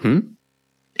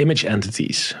 Image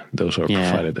entities. Those are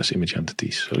provided as image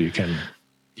entities, so you can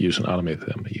use and automate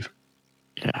them even.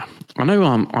 Yeah, I know.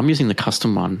 I'm using the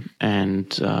custom one, and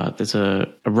there's a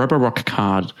Roborock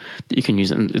card that you can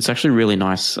use, and it's actually really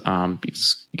nice.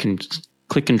 You can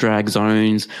click and drag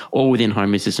zones all within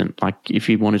Home Assistant. Like if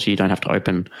you wanted to, you don't have to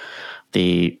open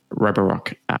the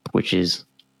Roborock app, which is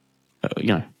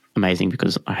amazing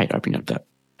because I hate opening up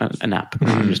an app.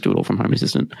 I just do it all from Home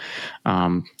Assistant.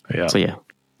 So yeah,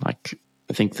 like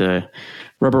I think the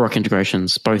Roborock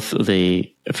integrations, both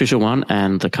the official one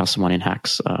and the custom one in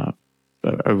Hacks, are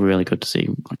really good to see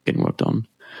getting worked on.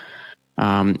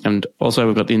 And also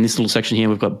we've got in this little section here,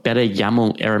 we've got better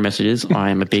YAML error messages. I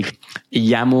am a big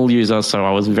YAML user, so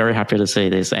I was very happy to see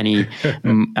there's any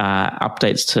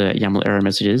updates to YAML error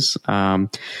messages.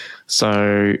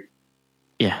 So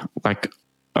yeah, we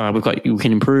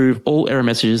can improve all error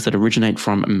messages that originate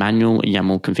from manual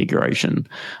YAML configuration.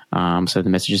 So the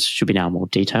messages should be now more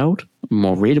detailed,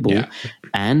 more readable,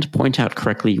 and point out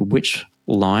correctly which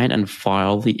line and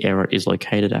file the error is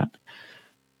located at.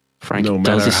 Frenck,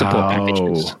 does this support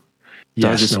packages?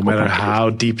 Yes, no matter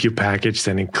how deep you packaged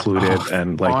and included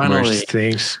and merged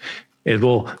things, it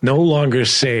will no longer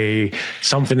say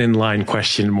something in line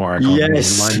question mark on line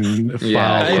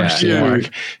file question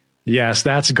mark. Yes,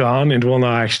 that's gone. It will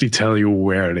now actually tell you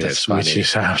where it is, which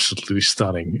is absolutely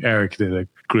stunning. Eric did a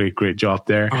great job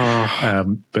there.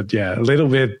 But yeah, a little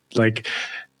bit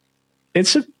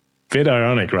it's a bit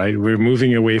ironic, right? We're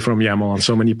moving away from YAML on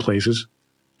so many places,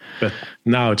 but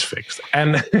now it's fixed.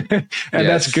 And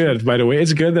that's good, by the way.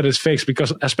 It's good that it's fixed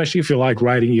because especially if you like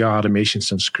writing your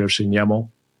automations and scripts in YAML,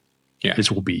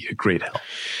 this will be a great help.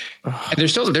 And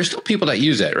there's still people that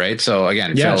use it, right? So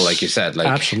again, Phil, like you said,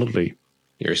 absolutely.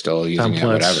 You're still using it,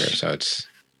 whatever. So it's,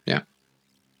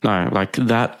 No,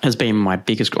 that has been my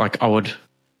biggest, I would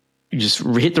just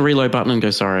hit the reload button and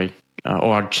go, sorry.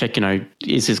 Or I'd check,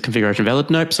 is this configuration valid?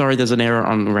 Nope, sorry, there's an error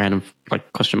on random,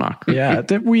 question mark. Yeah,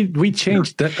 we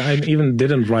changed that. I even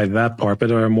didn't write that part, but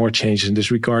there are more changes in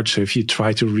this regard. So if you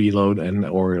try to reload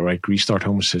or restart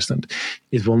Home Assistant,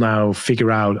 it will now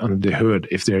figure out under the hood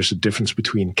if there's a difference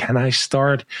between can I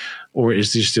start or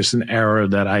is this just an error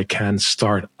that I can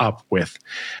start up with?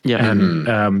 Yeah.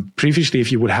 And previously,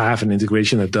 if you would have an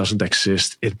integration that doesn't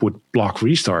exist, it would block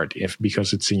restart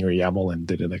because it's in your YAML and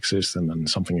didn't exist and then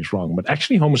something is wrong. But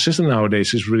actually, Home Assistant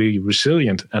nowadays is really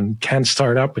resilient and can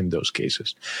start up in those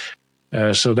cases.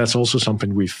 So that's also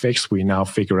something we fixed. We now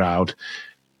figure out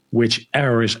which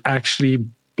error is actually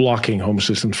blocking Home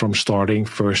Assistant from starting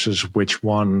versus which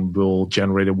one will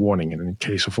generate a warning. And in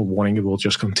case of a warning, it will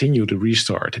just continue to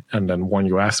restart and then warn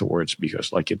you afterwards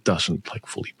because it doesn't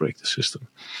fully break the system.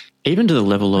 Even to the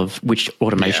level of which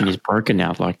automation is broken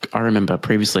now. I remember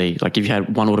previously, if you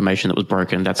had one automation that was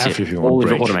broken, that's it. All of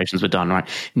the automations were done, right?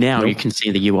 Now you can see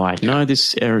the UI. No,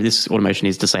 this automation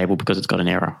is disabled because it's got an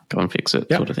error. Go and fix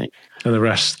it, sort of thing. And the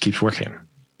rest keeps working.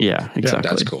 Yeah, exactly.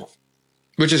 That's cool.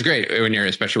 Which is great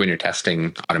especially when you're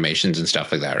testing automations and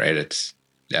stuff like that, right? It's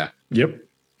Yep.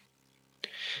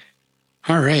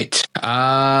 All right.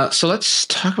 So let's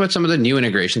talk about some of the new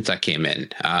integrations that came in,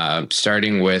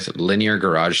 starting with Linear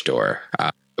Garage Door.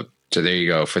 So there you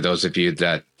go. For those of you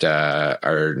that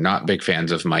are not big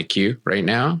fans of MyQ right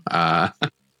now,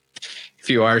 if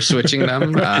you are switching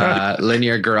them,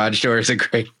 Linear Garage Door is a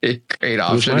great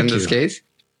option in this case.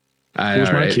 I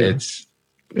know, right?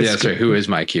 Sorry. Who is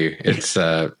MyQ?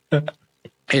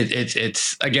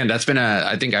 It's again, that's been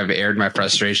I think I've aired my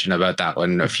frustration about that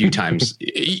one a few times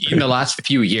in the last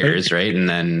few years, right? And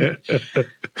then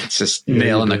it's just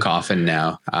nail in the coffin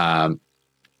now. But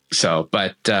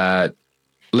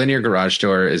Linear Garage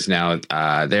Door is now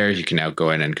there. You can now go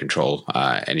in and control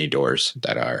any doors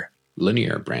that are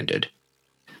Linear branded.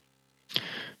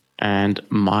 And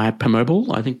My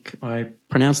Permobile, I think I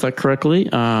pronounced that correctly.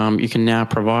 You can now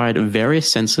provide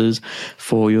various sensors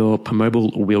for your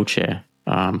Permobile wheelchair.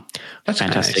 That's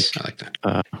fantastic. Nice. I like that.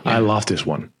 I love this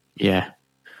one. Yeah.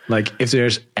 If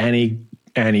there's any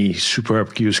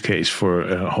superb use case for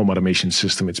a home automation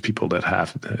system, it's people that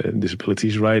have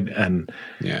disabilities, right? And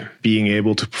being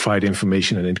able to provide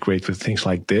information and integrate with things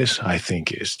like this, I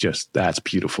think that's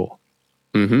beautiful.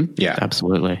 Mm-hmm. Yeah,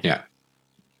 absolutely. Yeah.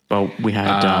 Well, we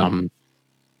had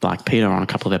like Peter on a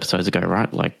couple of episodes ago,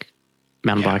 right? Like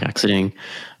mountain bike accident,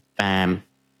 bam,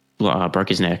 broke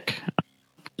his neck,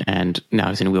 and now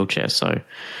he's in a wheelchair. So,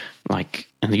 like,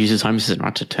 and he uses Home Assistant,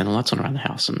 right, to turn the lights on around the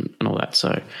house and all that.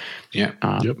 So, yeah,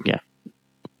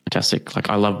 fantastic. Like,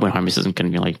 I love when Home Assistant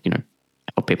can really,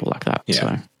 help people like that. Yeah,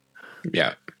 so.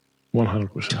 yeah,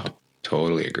 100%.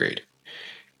 Totally agreed.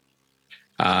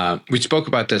 We spoke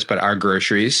about this, but our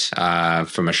groceries,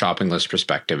 from a shopping list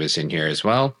perspective, is in here as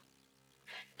well.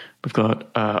 We've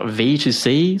got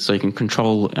V2C, so you can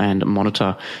control and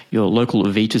monitor your local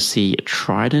V2C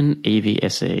Trident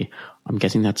EVSE. I'm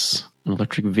guessing that's an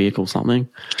electric vehicle something.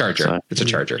 Charger. So, it's a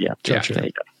charger. Yeah, charger. There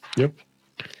you go. Yep.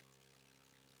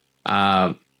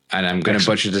 And I'm going to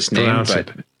butcher this name, Pronounce but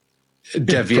it.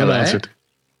 Devialet?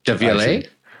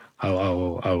 I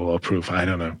will approve. I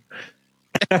don't know.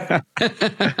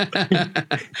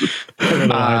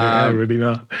 I really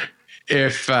know.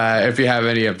 If you have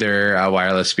any of their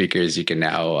wireless speakers, you can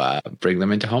now bring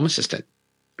them into Home Assistant.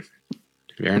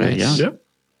 Very nice. Yeah. Yep.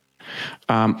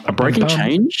 A breaking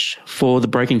change for the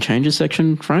breaking changes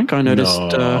section, Frank. I noticed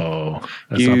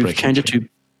you've changed it to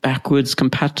backwards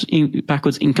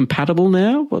incompatible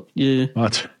now. What?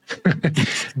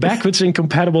 Backwards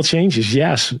incompatible changes?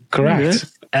 Yes, correct.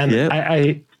 Yeah. And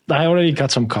I already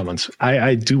got some comments.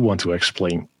 I do want to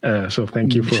explain. So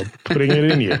thank you for putting it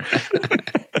in here.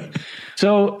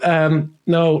 So,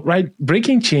 no, right.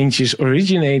 Breaking changes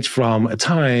originate from a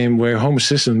time where Home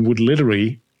Assistant would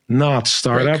literally not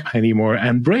start up anymore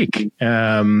and break.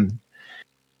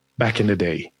 Back in the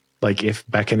day, like if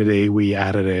back in the day we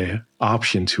added a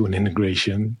option to an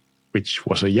integration, which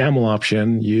was a YAML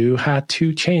option, you had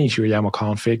to change your YAML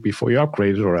config before you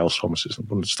upgraded, or else Home Assistant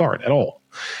wouldn't start at all.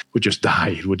 It would just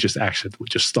die. It would just exit. It would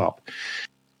just stop.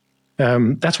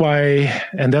 That's why,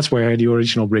 and that's where the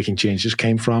original breaking changes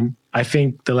came from. I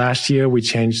think the last year we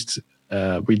did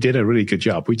a really good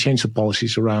job. We changed the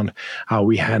policies around how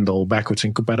we handle backwards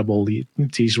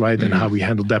incompatibilities, right? And how we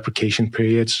handle deprecation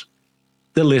periods.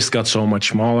 The list got so much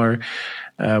smaller.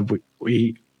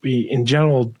 We in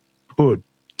general put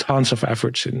tons of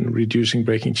efforts in reducing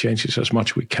breaking changes as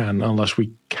much as we can, unless we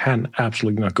can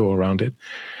absolutely not go around it.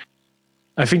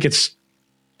 I think it's,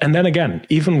 and then again,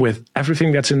 even with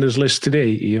everything that's in this list today,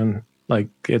 even like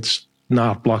it's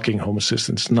not blocking Home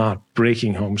Assistant, it's not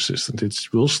breaking Home Assistant. It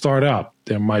will start up.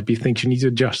 There might be things you need to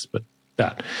adjust, but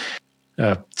that.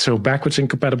 So backwards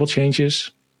incompatible changes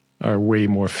are way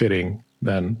more fitting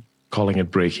than calling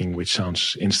it breaking, which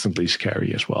sounds instantly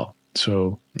scary as well.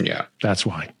 So yeah, that's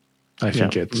why I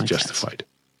think it's justified.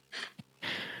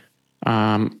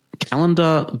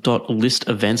 Calendar.list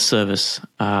event service.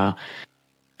 I'm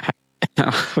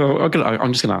just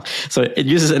going to. So it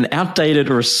uses an outdated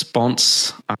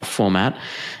response format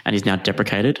and is now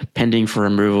deprecated, pending for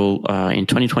removal in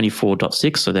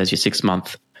 2024.6. So there's your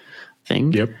 6-month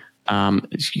thing. Yep.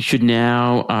 You should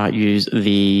now use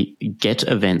the get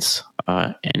events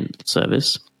end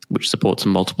service, which supports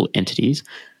multiple entities.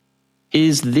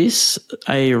 Is this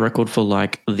a record for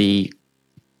like the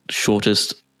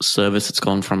shortest service that's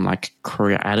gone from like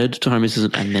Courier added to Home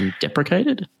Assistant and then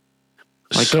deprecated?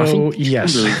 Like, so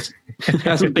yes, it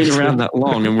hasn't been around that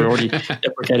long, and we're already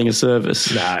deprecating a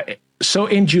service. So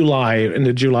in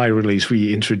the July release,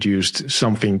 we introduced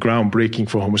something groundbreaking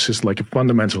for Home Assistant, like a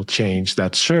fundamental change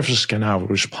that services can now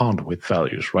respond with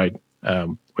values, right?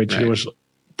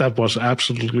 That was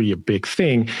absolutely a big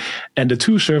thing, and the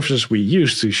two services we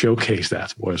used to showcase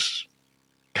that was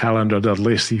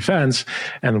calendar.list events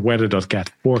and weather.get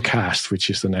forecast, which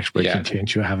is the next breaking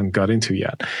change you haven't got into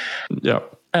yet. Yeah.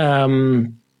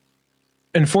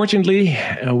 Unfortunately,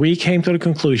 we came to the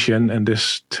conclusion, and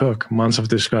this took months of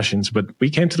discussions, but we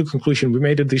came to the conclusion we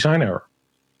made a design error.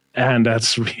 And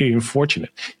that's really unfortunate.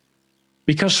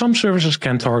 Because some services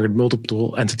can target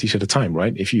multiple entities at a time,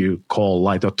 right? If you call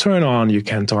light.turn on, you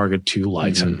can target 2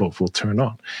 lights and both will turn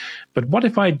on. But what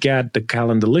if I get the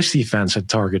calendar list events and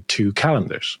target 2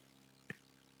 calendars?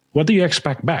 What do you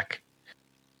expect back?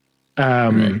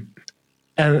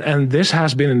 And this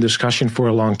has been in discussion for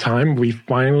a long time. We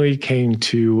finally came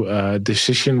to a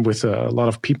decision with a lot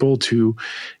of people to,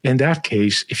 in that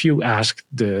case, if you ask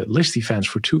the list events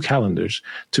for 2 calendars,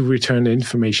 to return the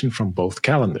information from both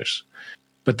calendars.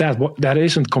 But that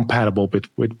isn't compatible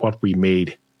with what we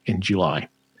made in July.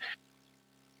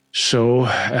 So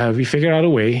we figured out a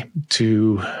way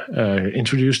to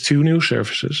introduce 2 new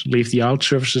services, leave the old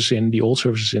services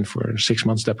in for a 6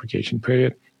 months deprecation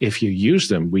period. If you use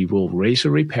them, we will raise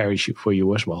a repair issue for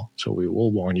you as well. So we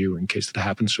will warn you in case that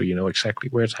happens, so you know exactly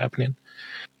where it's happening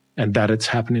and that it's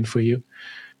happening for you.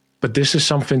 But this is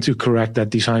something to correct that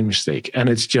design mistake. And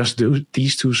it's just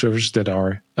these 2 services that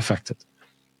are affected.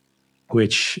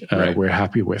 which we're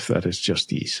happy with. That is just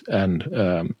these.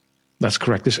 And let's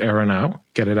correct this error now,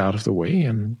 get it out of the way,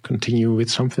 and continue with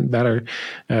something better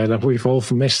that we've all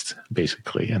missed,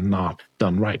 basically, and not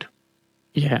done right.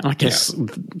 Yeah, I guess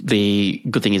the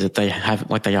good thing is that they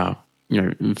are,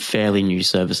 fairly new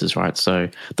services, right? So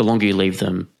the longer you leave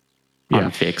them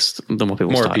unfixed, the more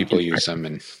people use them.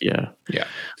 And yeah.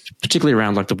 Particularly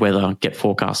around like the weather get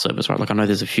forecast service, right? Like I know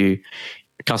there's a few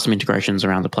custom integrations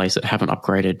around the place that haven't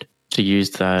upgraded to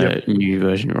use the new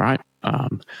version, right?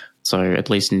 So at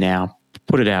least now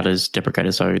put it out as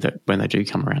deprecated so that when they do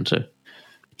come around to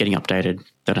getting updated,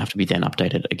 they don't have to be then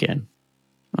updated again.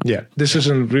 This is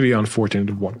a really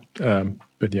unfortunate one.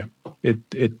 But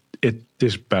it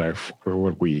is better for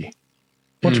what we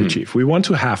want to achieve. We want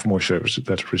to have more services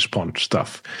that respond to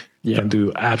stuff. You can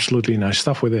do absolutely nice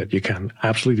stuff with it. You can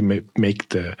absolutely make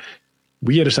the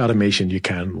weirdest automation you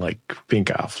can think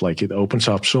of. Like it opens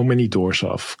up so many doors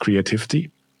of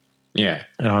creativity. Yeah.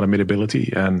 And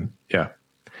automatability. And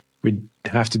we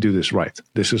have to do this right.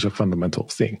 This is a fundamental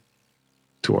thing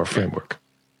to our framework.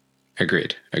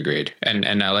 Agreed.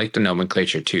 And I like the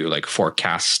nomenclature too, like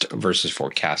forecast versus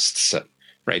forecasts,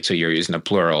 right? So you're using a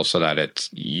plural so that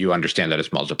you understand that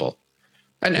it's multiple.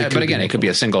 And but again, it could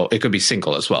be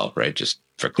single as well, right? Just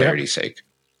for clarity's sake.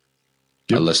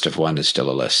 A list of one is still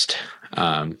a list.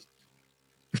 A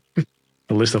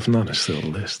list of none is still a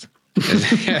list.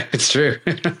 Yeah, it's true.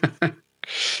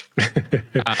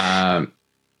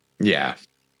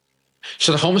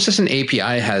 So the Home Assistant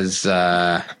API has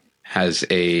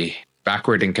a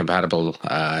backward incompatible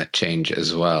change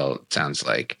as well. It sounds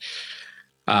like.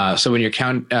 So when you're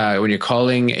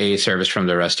calling a service from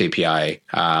the REST API,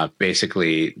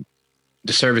 basically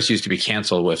the service used to be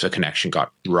canceled if a connection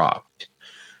got dropped.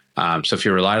 So if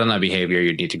you relied on that behavior,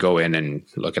 you'd need to go in and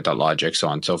look at that logic, so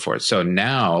on and so forth. So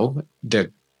now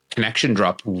the connection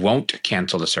drop won't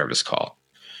cancel the service call.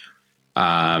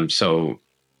 So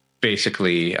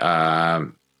basically,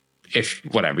 if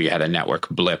you had a network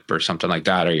blip or something like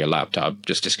that, or your laptop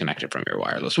just disconnected from your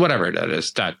wireless, whatever that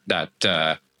is, that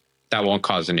won't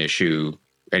cause an issue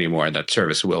anymore. That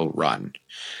service will run.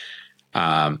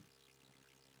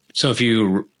 So if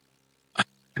you,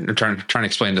 I'm trying to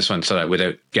explain this one so that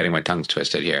without getting my tongue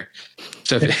twisted here.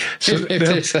 So,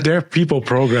 there are people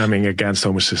programming against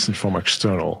Home Assistant from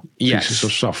external pieces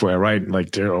of software, right?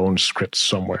 Like their own scripts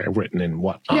somewhere written in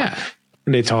whatnot. Yeah.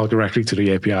 And they talk directly to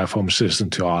the API of Home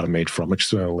Assistant to automate from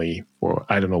externally for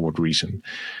I don't know what reason.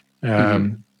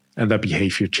 And that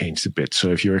behavior changed a bit.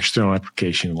 So if your external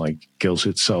application kills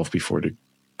itself before the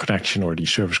connection or the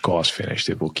service call is finished,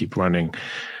 it will keep running.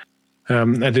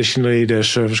 Additionally, the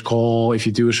service call, if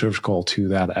you do a service call to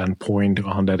that endpoint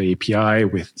on that API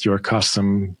with your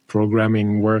custom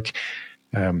programming work,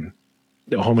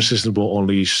 the Home Assistant will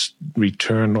only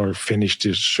return or finish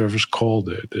the service call,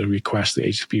 the request, the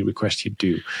HTTP request you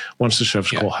do, once the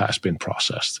service call has been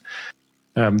processed.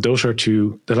 Those are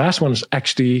two. The last one is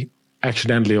actually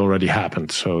accidentally already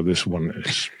happened. So this one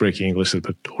is breaking English,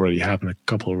 but already happened a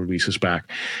couple of releases back.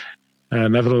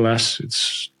 Nevertheless,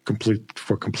 it's complete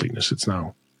for completeness. It's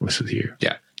now listed here.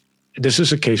 Yeah. This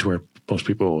is a case where most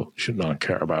people should not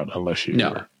care about unless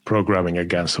you're programming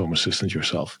against Home Assistant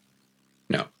yourself.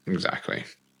 No, exactly.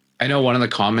 I know one of the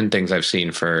common things I've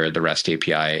seen for the REST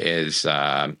API is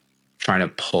trying to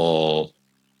pull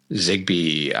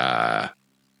Zigbee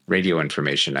radio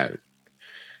information out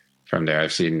from there.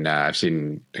 I've seen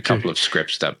a couple of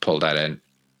scripts that pull that in,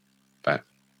 but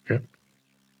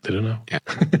didn't know.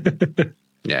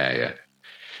 Yeah.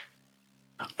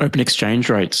 Open exchange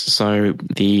rates. So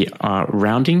the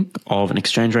rounding of an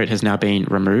exchange rate has now been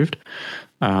removed.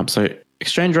 So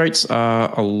exchange rates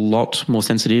are a lot more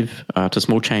sensitive to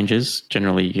small changes.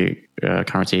 Generally,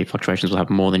 currency fluctuations will have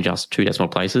more than just 2 decimal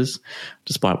places,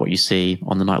 despite what you see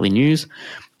on the nightly news.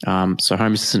 So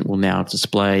Home Assistant will now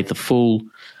display the full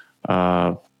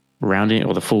rounding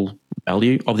or the full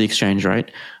value of the exchange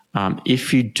rate.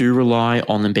 If you do rely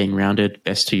on them being rounded,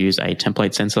 best to use a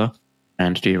template sensor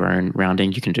and do your own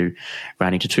rounding. You can do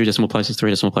rounding to 2 decimal places,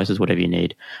 3 decimal places, whatever you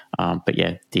need. But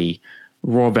the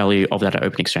raw value of that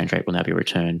open exchange rate will now be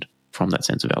returned from that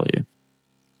sensor value.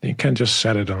 You can just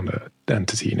set it on the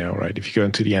entity now, right? If you go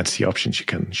into the entity options, you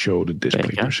can show the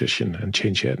display precision and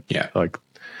change it. Yeah.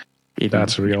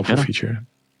 That's a real helpful feature.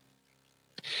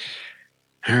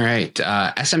 All right.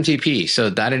 SMTP.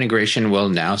 So that integration will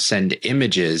now send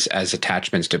images as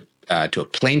attachments to a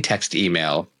plain text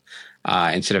email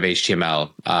instead of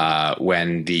HTML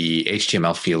when the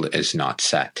HTML field is not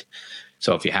set.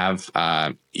 So if you have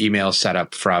email set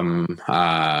up from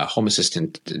Home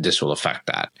Assistant, this will affect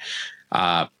that.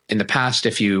 in the past,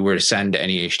 if you were to send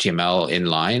any HTML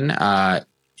inline,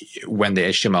 when the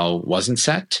HTML wasn't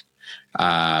set,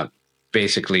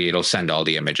 basically it'll send all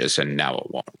the images and now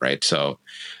it won't, right? So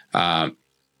to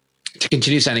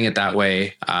continue sending it that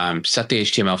way, set the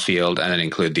HTML field and then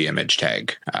include the image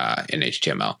tag in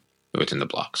HTML within the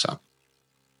block. So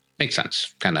makes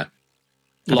sense, kind of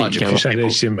logical. If you send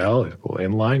HTML, it will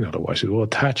inline, otherwise it will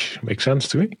attach. Makes sense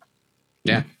to me.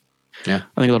 Yeah. Yeah.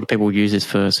 I think a lot of people use this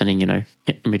for sending,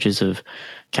 images of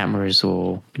cameras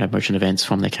or, motion events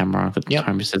from their camera that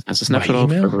Home just as a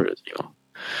snapshot of.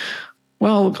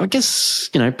 Well, I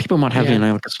guess, people might have,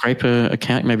 like a scraper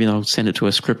account. Maybe they'll send it to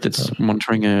a script that's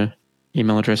monitoring a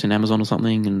email address in Amazon or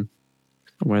something and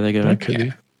where they go.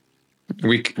 Yeah.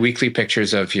 Weekly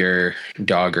pictures of your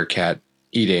dog or cat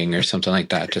eating or something like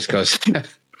that just goes.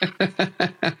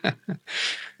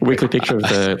 Weekly picture of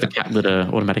the cat litter,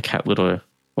 automatic cat litter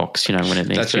box, when it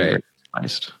needs to be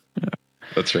replaced. Yeah.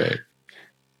 That's right.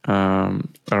 All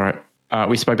right.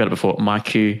 We spoke about it before.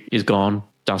 MyQ is gone,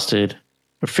 dusted,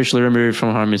 officially removed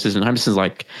from Home Assistant. Home Assistant's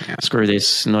like, screw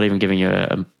this, not even giving you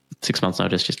a 6 months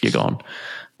notice, just you're gone.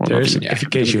 In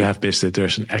case you have missed it,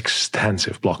 there's an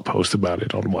extensive blog post about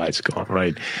it on why it's gone,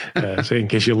 right? So in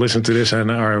case you listen to this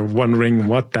and are wondering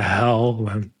what the hell,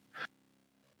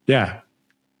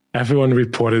 everyone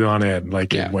reported on it,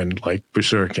 it went like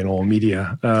berserk in all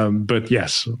media. But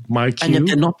yes, MyQ. And yet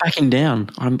they're not backing down.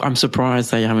 I'm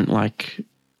surprised they haven't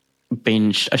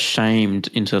been ashamed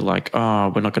into we're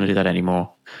not going to do that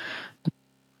anymore.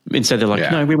 Instead, they're like,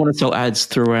 no, we want to sell ads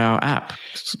through our app.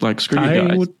 Screw you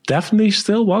guys. I would definitely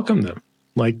still welcome them.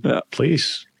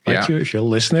 Please, if you're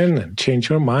listening and change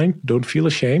your mind, don't feel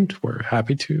ashamed. We're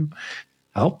happy to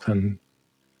help and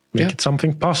make it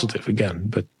something positive again.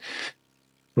 But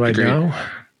right now,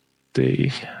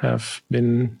 they have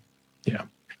been,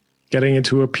 getting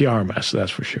into a PR mess.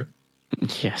 That's for sure.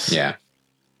 Yes. Yeah.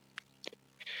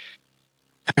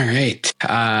 All right.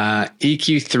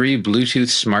 EQ3 Bluetooth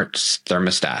smart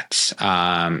thermostats.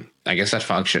 I guess that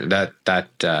function, that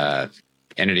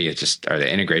entity is just, or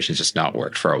the integration is just not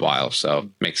worked for a while. So it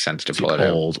makes sense to pull it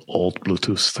out. Old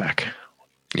Bluetooth stack.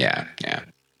 Yeah.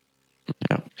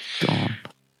 Gone.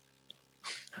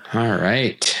 All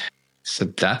right. So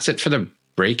that's it for the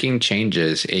breaking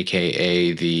changes,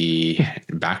 aka the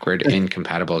backward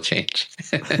incompatible change.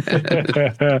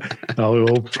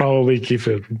 We'll probably keep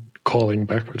it calling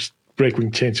backwards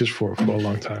breaking changes for a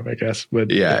long time, I guess.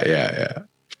 But yeah.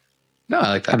 No, I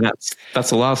like that. And that's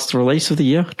the last release of the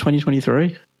year,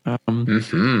 2023.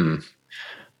 Frenck,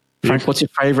 what's your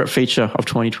favorite feature of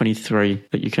 2023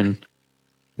 that you can?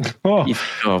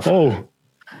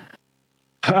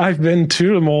 I've been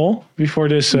to them all before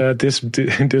this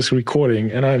this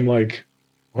recording, and I'm like,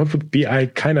 what would be? I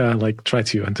kind of try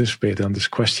to anticipate on this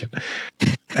question,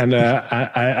 and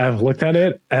I've looked at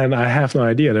it, and I have no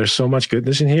idea. There's so much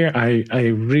goodness in here. I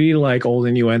really like all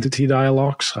the new entity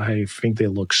dialogues. I think they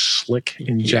look slick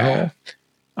in general.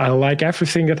 I like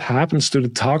everything that happens to the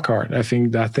tile card. I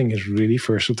think that thing is really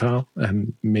versatile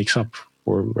and makes up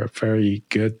for very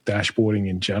good dashboarding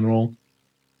in general.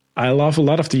 I love a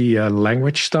lot of the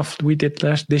language stuff we did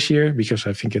this year because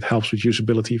I think it helps with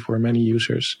usability for many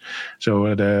users.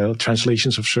 So the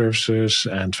translations of services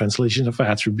and translations of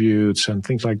attributes and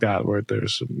things like that, where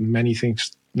there's many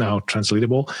things now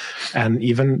translatable, and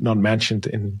even not mentioned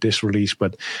in this release,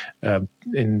 but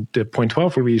in the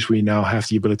 0.12 release, we now have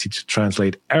the ability to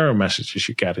translate error messages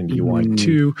you get in the UI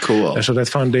too. Cool. So that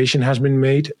foundation has been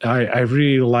made. I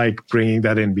really like bringing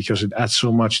that in because it adds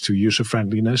so much to user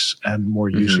friendliness and more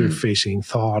user-facing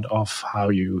thought of how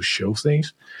you show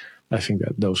things. I think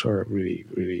that those are really,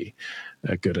 really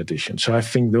a good addition. So I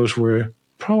think those were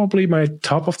probably my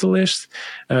top of the list,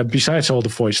 besides all the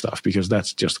voice stuff, because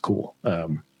that's just cool. Yeah.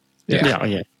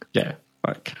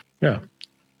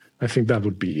 I think that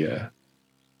would be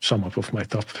some of my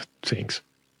top things.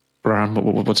 Brian,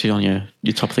 what's on your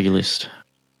top of your list?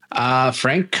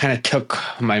 Frenck kind of took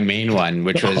my main one,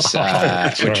 which was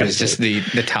was just the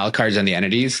tile cards and the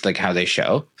entities, like how they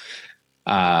show.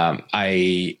 That's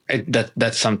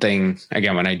something,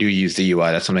 again, when I do use the UI,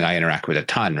 that's something I interact with a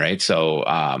ton, right? So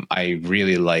I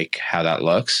really like how that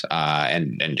looks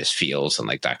and just feels and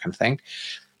like that kind of thing.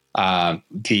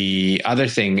 The other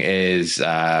thing is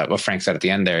what Frenck said at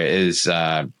the end there is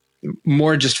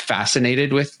more just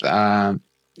fascinated with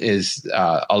is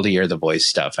all the the voice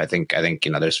stuff. I think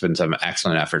there's been some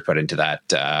excellent effort put into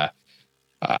that.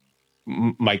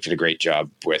 Mike did a great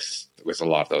job with a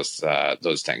lot of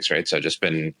those things, right? So just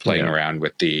been playing around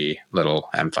with the little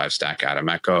M5 stack Atom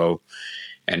Echo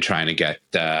and trying to get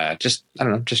just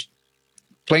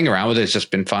playing around with it. It's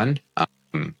just been fun.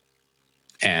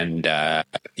 And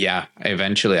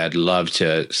eventually I'd love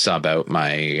to sub out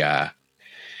my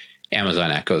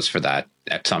Amazon Echoes for that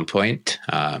at some point.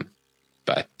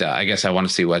 But I guess I want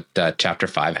to see what Chapter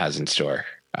 5 has in store.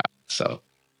 So,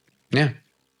 yeah,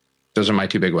 those are my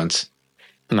two big ones.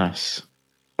 Nice.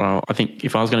 Well, I think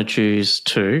if I was going to choose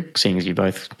two, seeing as you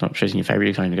both not choosing your favorite,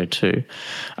 you're going to go two,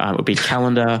 it would be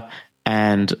calendar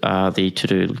and the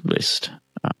to-do list.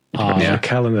 The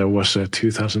calendar was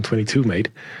 2022, mate.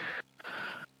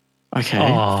 Okay.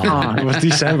 Oh, it was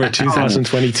December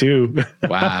 2022.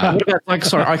 Wow. What about, like,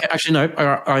 sorry, actually, no,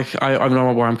 I don't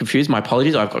know why I'm confused. My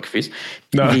apologies. I've got confused.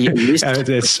 No,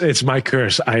 it's my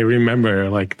curse. I remember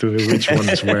like which one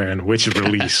is where and which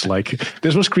release. Like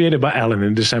this was created by Alan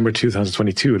in December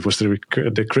 2022. It was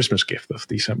the Christmas gift of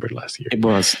December last year. It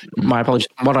was. My apologies.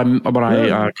 What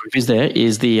I confused there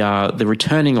is the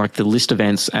returning, like the list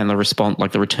events and the response,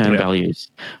 like the return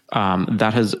values.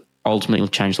 That has ultimately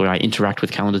changed the way I interact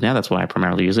with calendars now. That's why I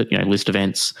primarily use it. List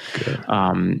events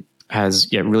has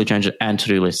really changed it, and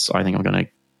to-do lists. I think I'm going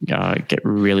to get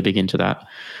really big into that.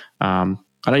 I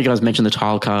know you guys mentioned the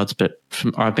tile cards, but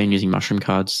I've been using mushroom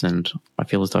cards, and I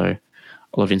feel as though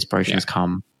a lot of inspiration has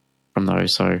come from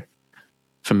those. So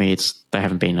for me, they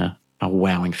haven't been a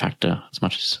wowing factor as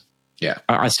much as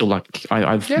I still like.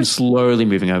 I'm slowly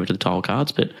moving over to the tile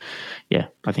cards, but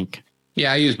I think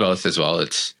I use both as well.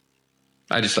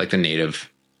 I just like the native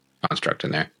construct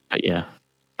in there.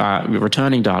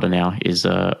 Returning data now is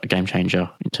a game changer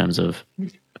in terms of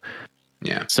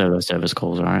service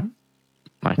calls, right?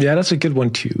 That's a good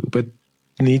one too, but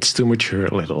needs to mature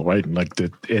a little, right? Like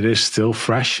it is still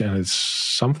fresh, and it's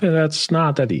something that's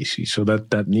not that easy. So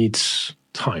that needs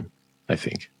time, I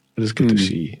think. But it's good to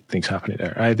see things happening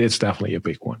there. It's definitely a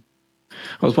big one.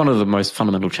 Well, it's one of the most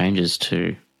fundamental changes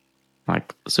to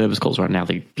like service calls right now,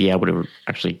 to be able to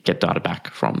actually get data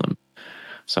back from them.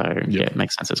 So it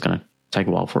makes sense. It's going to take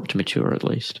a while for it to mature at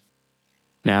least.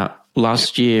 Now,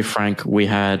 last year, Frenck, we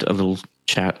had a little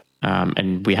chat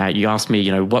and you asked me,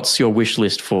 what's your wish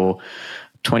list for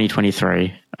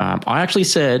 2023? I actually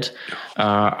said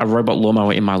a robot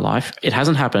lawnmower in my life. It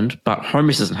hasn't happened, but Home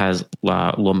Assistant has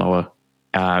lawnmower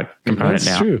component now.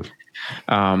 That's true.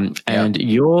 And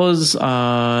yours,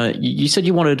 you said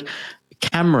you wanted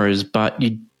cameras, but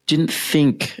you didn't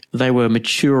think they were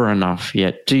mature enough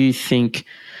yet. Do you think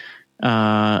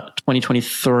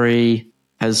 2023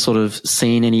 has sort of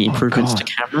seen any improvements to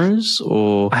cameras?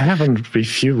 Or I haven't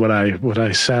reviewed what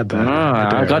I said.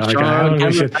 I got you.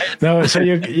 No, so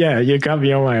you got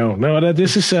me on my own. No,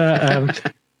 this is.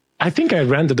 I think I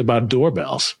ranted about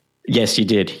doorbells. Yes, you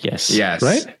did. Yes.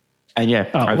 Right. And I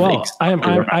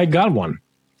got one.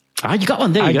 Ah, you got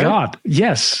one. There you go.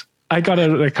 I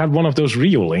got one of those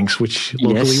Rio links, which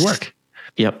locally work.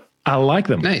 Yep. I like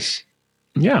them. Nice.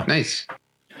 Yeah. Nice.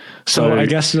 So I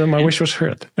guess my wish was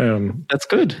heard. That's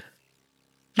good.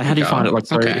 And how do you find it? Like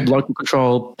local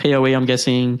control, PoE, I'm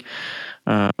guessing.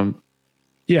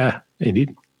 Yeah,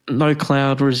 indeed. No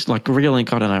cloud, or like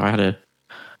Reolink, I don't know.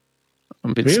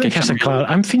 I'm a bit Reolink has a cloud.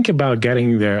 I'm thinking about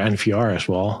getting their NVR as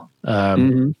well. I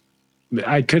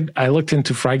looked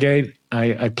into Frygate.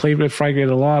 I played with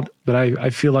Frygate a lot, but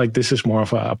I feel like this is more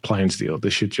of an appliance deal.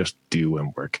 This should just do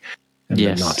and work, and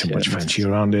not too much fancy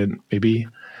around it. Maybe,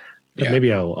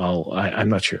 maybe I'm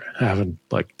not sure. I haven't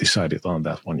decided on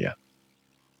that one yet.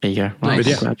 There you go.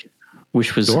 Nice. But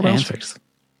wish was doorbells fixed.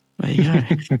 There you go.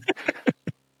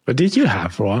 But did you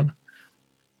have one?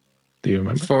 Do you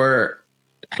remember?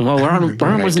 Warren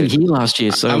wasn't here last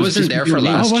year, so I wasn't there for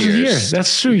last year. I wasn't here.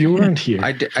 That's true. You weren't here.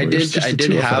 I did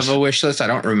have a wish list. I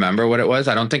don't remember what it was.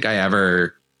 I don't think I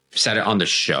ever said it on the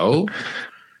show.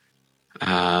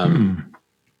 Yeah.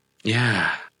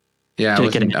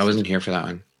 I wasn't here for that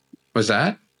one. Was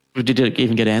that? Did it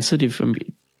even get answered? If you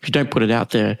don't put it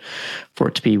out there for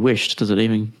it to be wished, does it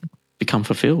even become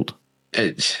fulfilled?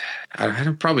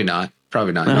 Probably not.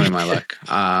 Knowing my luck.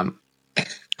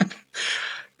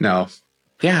 No.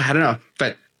 Yeah, I don't know.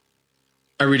 But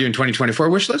are we doing 2024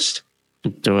 wish list?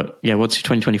 Do it. Yeah, what's your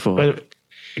 2024? But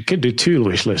it could do two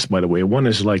wish lists, by the way. One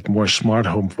is more smart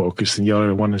home focused, and the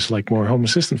other one is more Home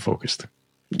Assistant focused.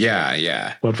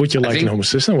 Yeah. What would you like in Home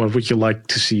Assistant? What would you like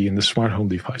to see in the smart home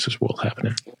devices world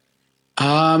happening?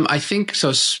 I think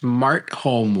so. Smart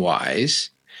home wise,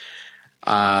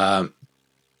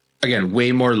 again,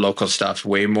 way more local stuff.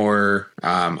 Way more.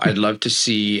 I'd love to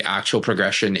see actual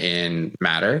progression in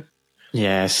Matter.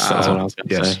 Yes, that's what I was going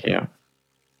to say.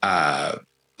 Yeah.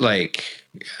 like,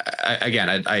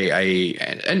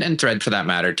 and Thread for that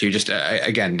matter too. Just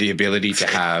again, the ability to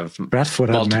have Thread for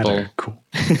that multiple. matter. Cool.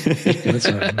 That's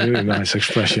a really nice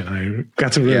expression. I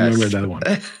got to remember that one.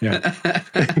 Yeah.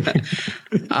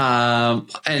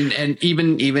 And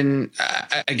even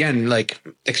again, like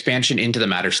expansion into the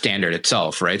Matter standard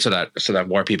itself, right? So that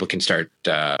more people can start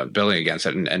building against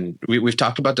it. And we've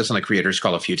talked about this on the Creators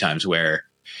Call a few times, where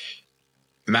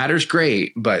Matter's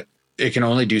great, but it can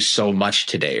only do so much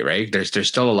today, right? There's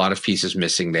still a lot of pieces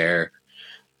missing there,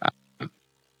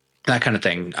 that kind of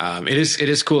thing. It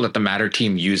is cool that the Matter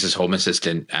team uses Home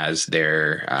Assistant as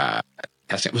their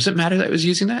testing. Was it Matter that was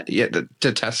using that? Yeah,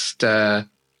 to test. There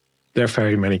are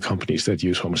very many companies that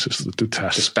use Home Assistant to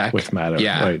test the spec with Matter,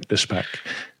 right? The spec.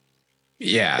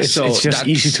 Yeah, it's just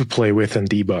easy to play with and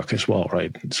debug as well,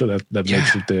 right? So that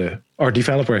makes it our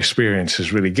developer experience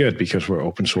is really good because we're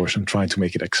open source and trying to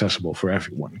make it accessible for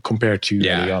everyone compared to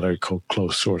any other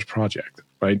closed source project,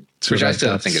 right? So which I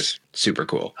still think is super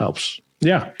cool. Helps.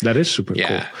 Yeah, that is super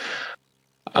cool.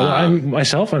 I'm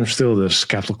still the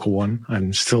skeptical one.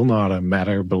 I'm still not a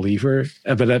Matter believer,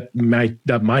 but that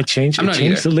might change. It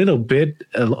changed a little bit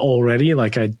already.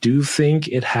 Like I do think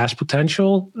it has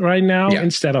potential right now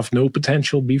instead of no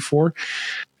potential before.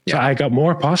 So I got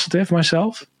more positive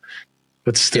myself,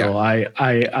 but still,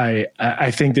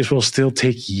 I think this will still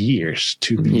take years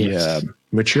to be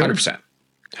mature. 100%.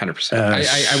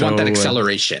 I want that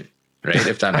acceleration, right?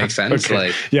 If that makes sense. Okay.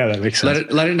 Like, that makes sense.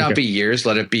 Let it not be years.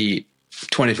 Let it be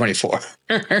 2024,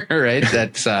 right?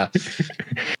 That's I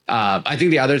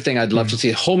think the other thing I'd love to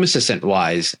see Home Assistant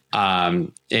wise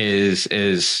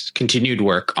is continued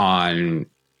work on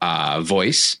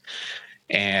voice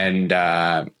and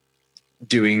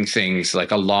doing things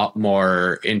like a lot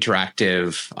more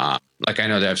interactive. Like I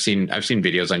know that I've seen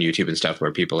videos on YouTube and stuff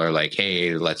where people are like,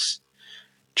 hey, let's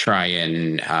try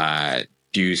and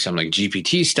do some like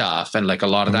GPT stuff and like a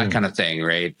lot of that kind of thing,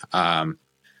 right?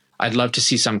 I'd love to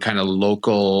see some kind of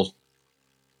local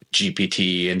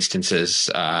GPT instances,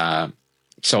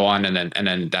 so on, and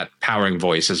then that powering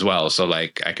voice as well. So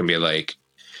like I can be like,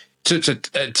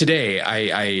 today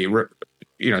I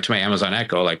to my Amazon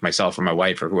Echo, like myself or my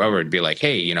wife or whoever, would be like,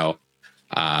 hey, I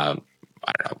don't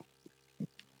know,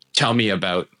 tell me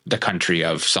about the country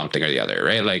of something or the other,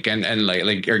 right? Like and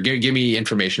like or give me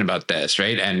information about this,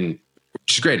 right? And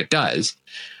which is great, it does.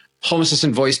 Home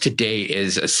Assistant voice today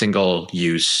is a single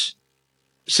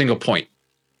point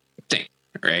thing,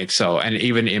 right? So, and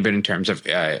even in terms of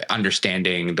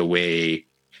understanding the way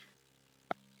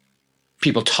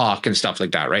people talk and stuff like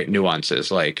that, right?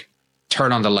 Nuances like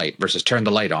turn on the light versus turn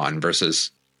the light on versus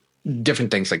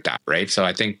different things like that, right? So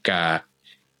I think it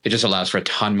just allows for a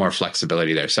ton more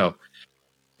flexibility there. So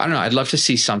I don't know. I'd love to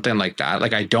see something like that.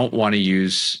 Like I don't want to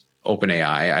use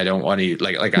OpenAI. I don't want to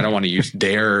like I don't want to use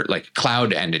their like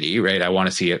cloud entity, right? I want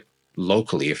to see it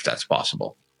locally if that's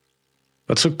possible.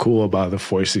 What's so cool about the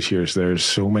voice this year is there's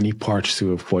so many parts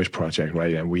to a voice project,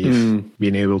 right? And we've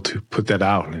been able to put that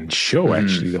out and show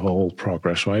actually the whole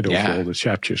progress, right? Over all the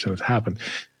chapters that happened.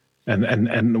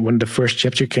 And when the first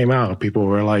chapter came out, people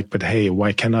were like, but hey,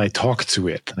 why can't I talk to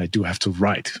it? I do have to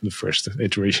write. The first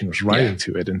iteration was writing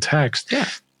to it in text. Yeah.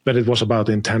 But it was about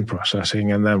intent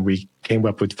processing, and then we came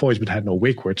up with voice, but had no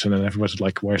wake words. And then everyone's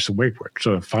like, "Where's the wake word?"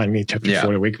 So finally, chapter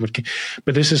 4, the wake word came.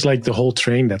 But this is like the whole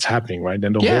train that's happening, right?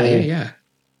 And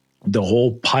the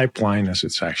whole pipeline, as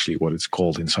it's actually what it's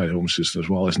called inside Home Assistant as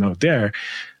well, is now there.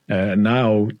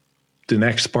 Now, the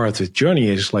next part of the journey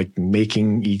is like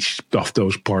making each of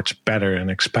those parts better and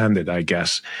expanded, I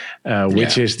guess,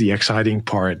 which is the exciting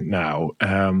part now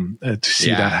to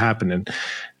see that happen.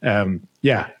 And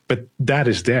but that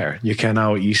is there. You can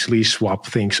now easily swap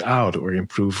things out or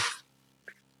improve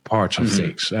parts of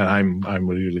things. And I'm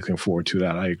really looking forward to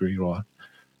that. I agree a lot.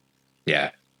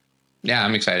 Yeah,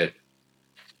 I'm excited.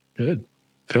 Good.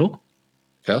 Phil?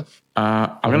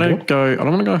 I'm gonna go. I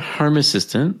don't want to go Home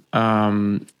Assistant.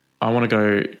 I want to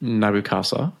go Nabu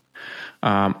Casa.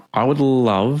 I would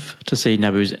love to see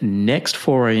Nabu's next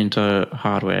foray into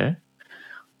hardware.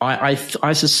 I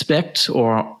suspect,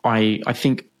 or I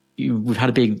think we've had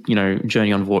a big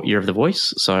journey on Year of the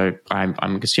Voice. So I'm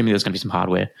assuming there's going to be some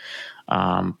hardware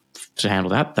to handle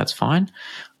that. That's fine.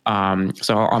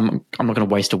 So I'm not going to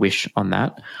waste a wish on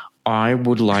that. I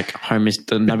would like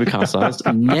the Nabu Casa's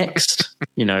next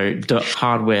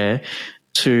hardware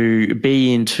to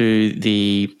be into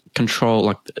the control,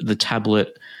 like the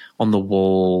tablet on the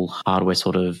wall hardware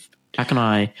sort of. How can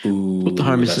I put the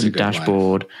Home Assistant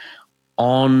dashboard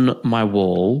on my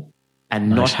wall and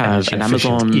not have an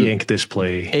Amazon e-ink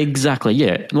display? Exactly,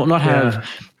 yeah. Not have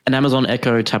an Amazon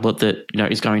Echo tablet that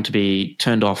is going to be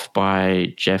turned off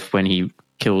by Jeff when he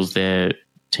kills their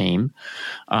team.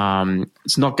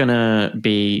 It's not going to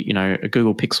be, a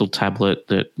Google Pixel tablet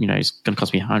that, is going to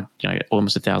cost me,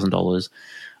 almost $1,000.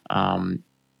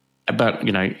 But,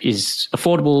 is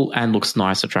affordable and looks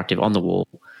nice, attractive on the wall.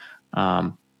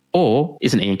 Or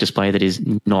is an e-ink display that is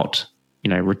not,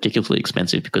 ridiculously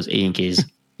expensive, because e-ink is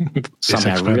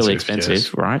somehow really expensive,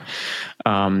 yes. Right?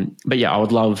 But yeah, I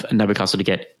would love Nabucasa to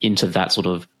get into that sort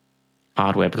of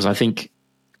hardware, because I think,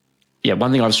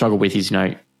 one thing I've struggled with is,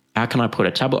 how can I put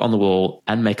a tablet on the wall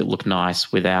and make it look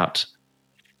nice without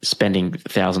spending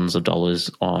thousands of dollars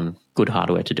on good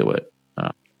hardware to do it?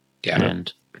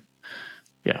 And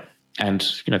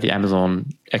the Amazon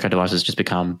Echo devices just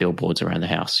become billboards around the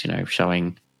house,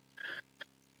 showing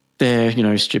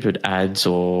their, stupid ads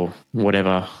or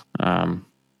whatever,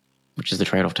 which is the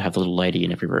trade-off to have the little lady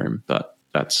in every room. But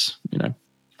that's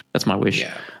my wish.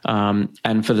 Yeah.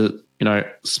 And for the,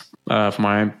 for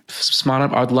my smart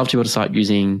home, I'd love to be able to start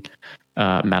using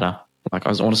Matter. Like, I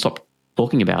want to stop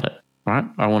talking about it, right?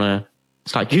 I want to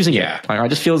start using it. Like, I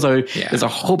just feel as though there's a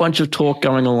whole bunch of talk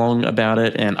going along about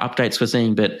it and updates we're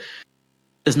seeing, but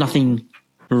there's nothing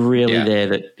really there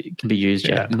that can be used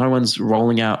yet. No one's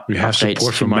rolling out we have updates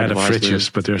support for Matter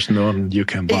fridges, but there's none you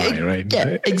can buy, right?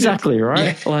 Yeah, exactly,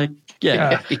 right?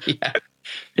 Yeah.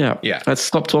 Let's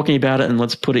stop talking about it and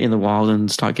let's put it in the wild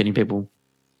and start getting people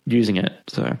using it.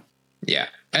 So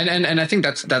and I think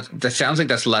that sounds like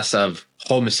that's less of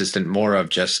Home Assistant, more of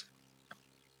just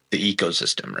the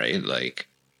ecosystem, right? Like,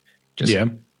 just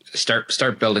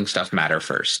start building stuff Matter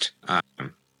first,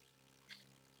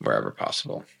 wherever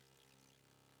possible.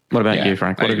 What about you,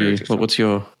 Frenck? What's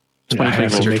your? I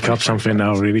have to make up something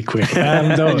now really quick. You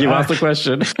asked the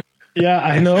question. Yeah,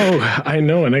 I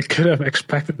know, and I could have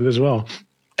expected it as well.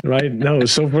 Right? No,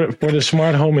 so for the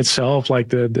smart home itself, like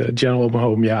the general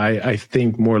home, I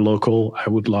think more local. I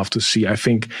would love to see. I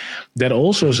think that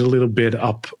also is a little bit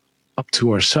up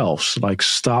to ourselves. Like,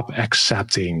 stop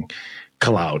accepting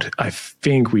cloud. I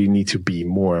think we need to be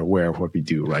more aware of what we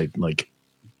do. Right? Like,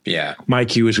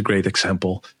 MyQ is a great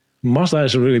example. Mazda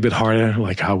is a really bit harder.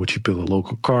 Like, how would you build a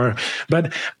local car?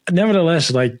 But nevertheless,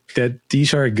 like that,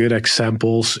 these are good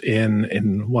examples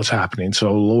in what's happening.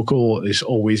 So local is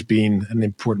always been an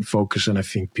important focus, and I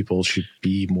think people should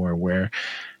be more aware.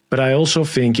 But I also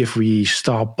think if we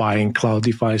stop buying cloud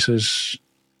devices,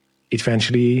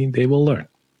 eventually they will learn.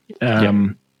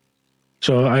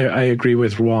 So I agree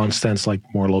with Ron's stance, like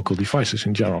more local devices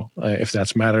in general. If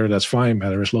that's Matter, that's fine.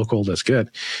 Matter is local, that's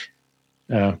good.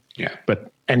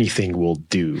 But anything will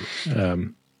do.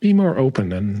 Be more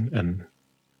open and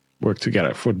work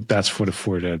together. For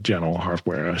the general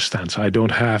hardware stance. I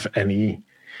don't have anything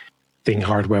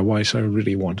hardware wise I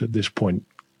really want at this point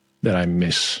that I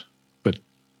miss, but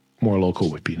more local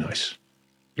would be nice.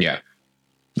 Yeah,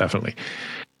 definitely.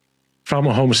 From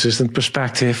a Home Assistant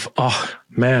perspective, oh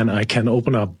man, I can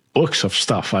open up books of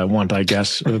stuff I want, I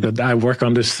guess. But I work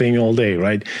on this thing all day,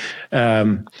 right?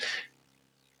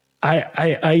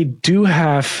 I do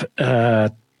have a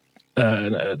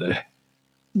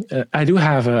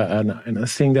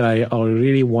thing that I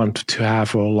really want to have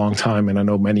for a long time, and I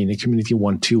know many in the community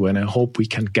want to, and I hope we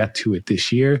can get to it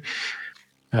this year.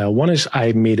 One is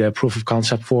I made a proof of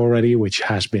concept for already, which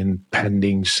has been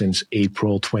pending since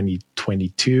April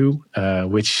 2022,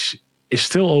 which is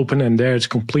still open and there. It's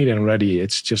complete and ready.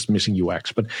 It's just missing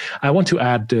UX. But I want to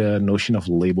add the notion of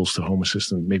labels to Home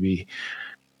Assistant. Maybe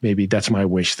that's my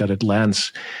wish, that it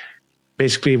lands.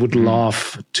 Basically, would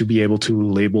love to be able to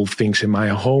label things in my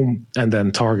home and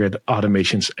then target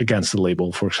automations against the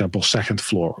label. For example, second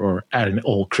floor, or add in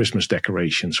all Christmas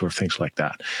decorations or things like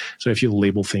that. So if you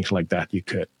label things like that, you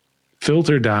could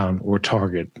filter down or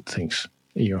target things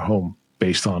in your home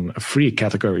based on a free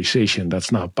categorization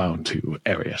that's not bound to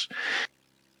areas.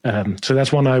 So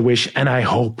that's one I wish, and I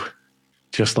hope,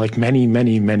 just like many,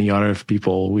 many, many other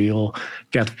people, we'll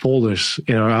get folders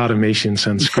in our automations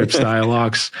and scripts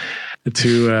dialogues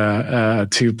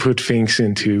to put things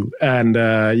into. And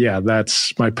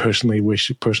that's my personal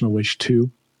wish too.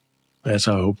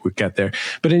 So I hope we get there.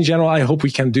 But in general, I hope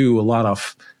we can do a lot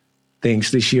of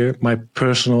things this year. My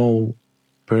personal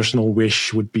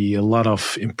wish would be a lot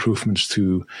of improvements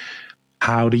to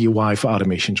how the UI for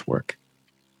automations work.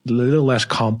 A little less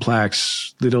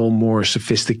complex, little more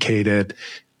sophisticated,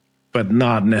 but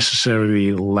not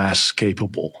necessarily less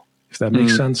capable, if that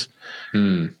makes sense.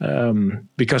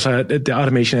 Because the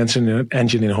automation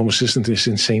engine in Home Assistant is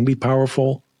insanely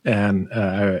powerful, and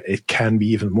it can be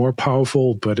even more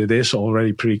powerful, but it is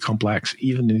already pretty complex,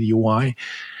 even in the UI.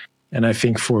 And I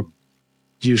think for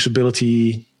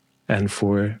usability and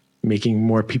for making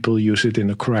more people use it in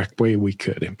the correct way, we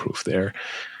could improve there.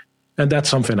 And that's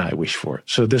something I wish for.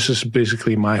 So this is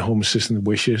basically my Home Assistant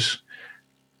wishes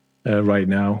right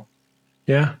now.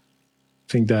 Yeah, I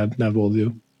think that will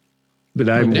do. But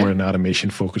I'm more an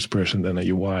automation-focused person than a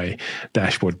UI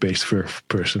dashboard-based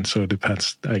person. So it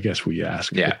depends, I guess, who you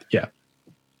ask. Yeah. But yeah.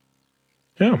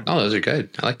 Yeah. Oh, those are good.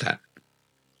 I like that.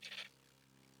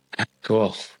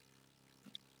 Cool.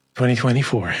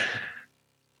 2024.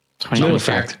 In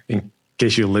fact, in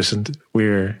case you listened,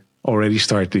 we're already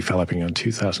started developing on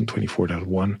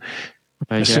 2024.1.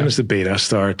 As soon as the beta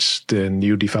starts, the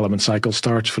new development cycle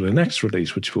starts for the next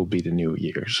release, which will be the new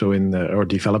year. So in our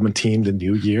development team, the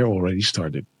new year already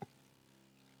started.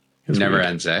 Never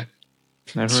ends, eh?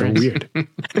 Never ends. Weird.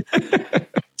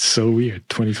 So weird.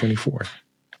 2024.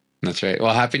 That's right.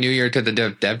 Well, Happy New Year to the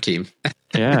dev team.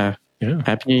 Yeah.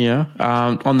 Happy New Year.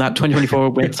 On that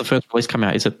 2024, when's the first release come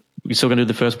out? Is it you still going to do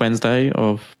the first Wednesday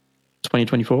of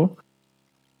 2024?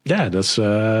 Yeah, that's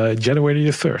January the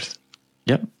 3rd.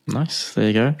 Yep, nice. There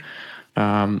you go.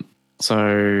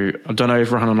 So I don't know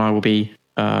if Rohan and I will be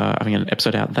having an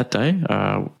episode out that day.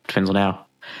 Depends on our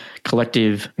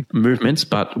collective movements,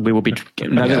 but we will be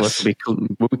nevertheless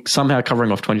we'll be somehow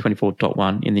covering off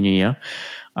 2024.1 in the new year.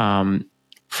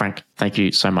 Frenck, thank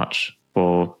you so much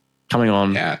for coming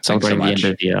on, celebrating the end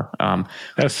of the year.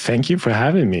 Thank you for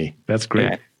having me. That's great.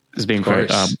 Yeah, it's been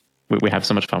great. We have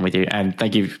so much fun with you, and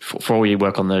thank you for all your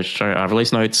work on the show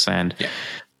release notes and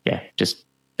just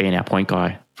being our point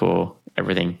guy for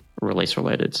everything release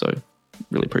related. So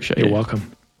really appreciate it. You're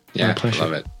welcome. Yeah, my pleasure.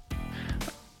 Love it.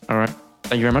 All right.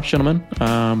 Thank you very much, gentlemen.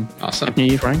 Awesome. Happy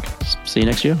New Year, Frenck. See you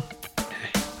next year.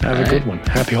 Have a good one.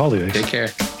 Happy holidays. Take care.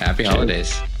 Happy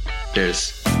holidays.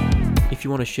 Cheers. If you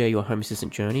want to share your Home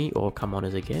Assistant journey or come on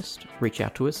as a guest, reach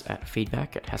out to us at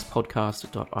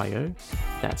feedback@haspodcast.io.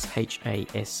 That's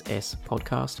HASS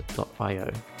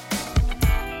podcast.io.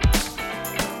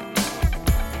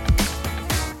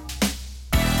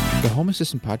 The Home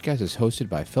Assistant Podcast is hosted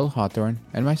by Phil Hawthorne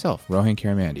and myself, Rohan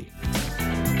Karamandi.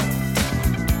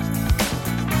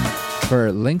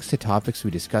 For links to topics we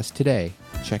discussed today,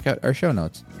 check out our show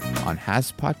notes on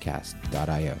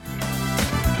haspodcast.io.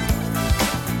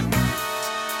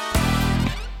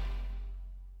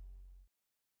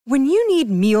 When you need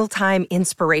mealtime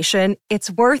inspiration,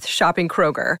 it's worth shopping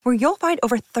Kroger, where you'll find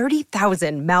over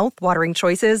 30,000 mouth-watering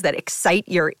choices that excite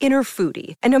your inner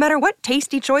foodie. And no matter what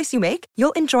tasty choice you make,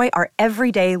 you'll enjoy our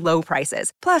everyday low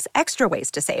prices, plus extra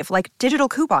ways to save, like digital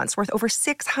coupons worth over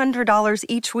 $600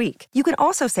 each week. You can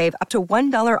also save up to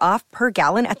 $1 off per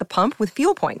gallon at the pump with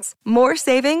fuel points. More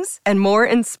savings and more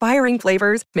inspiring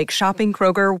flavors make shopping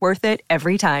Kroger worth it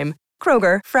every time.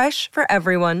 Kroger, fresh for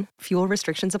everyone. Fuel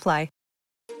restrictions apply.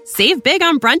 Save big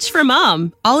on brunch for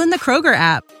mom, all in the Kroger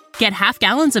app. Get half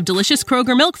gallons of delicious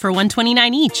Kroger milk for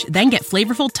 $1.29 each. Then get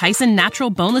flavorful Tyson natural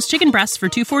boneless chicken breasts for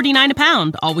 $2.49 a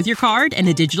pound, all with your card and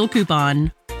a digital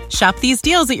coupon. Shop these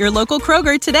deals at your local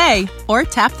Kroger today, or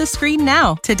tap the screen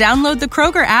now to download the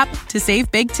Kroger app to save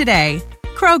big today.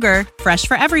 Kroger, fresh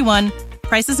for everyone.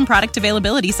 Prices and product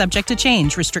availability subject to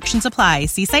change. Restrictions apply.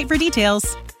 See site for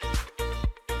details.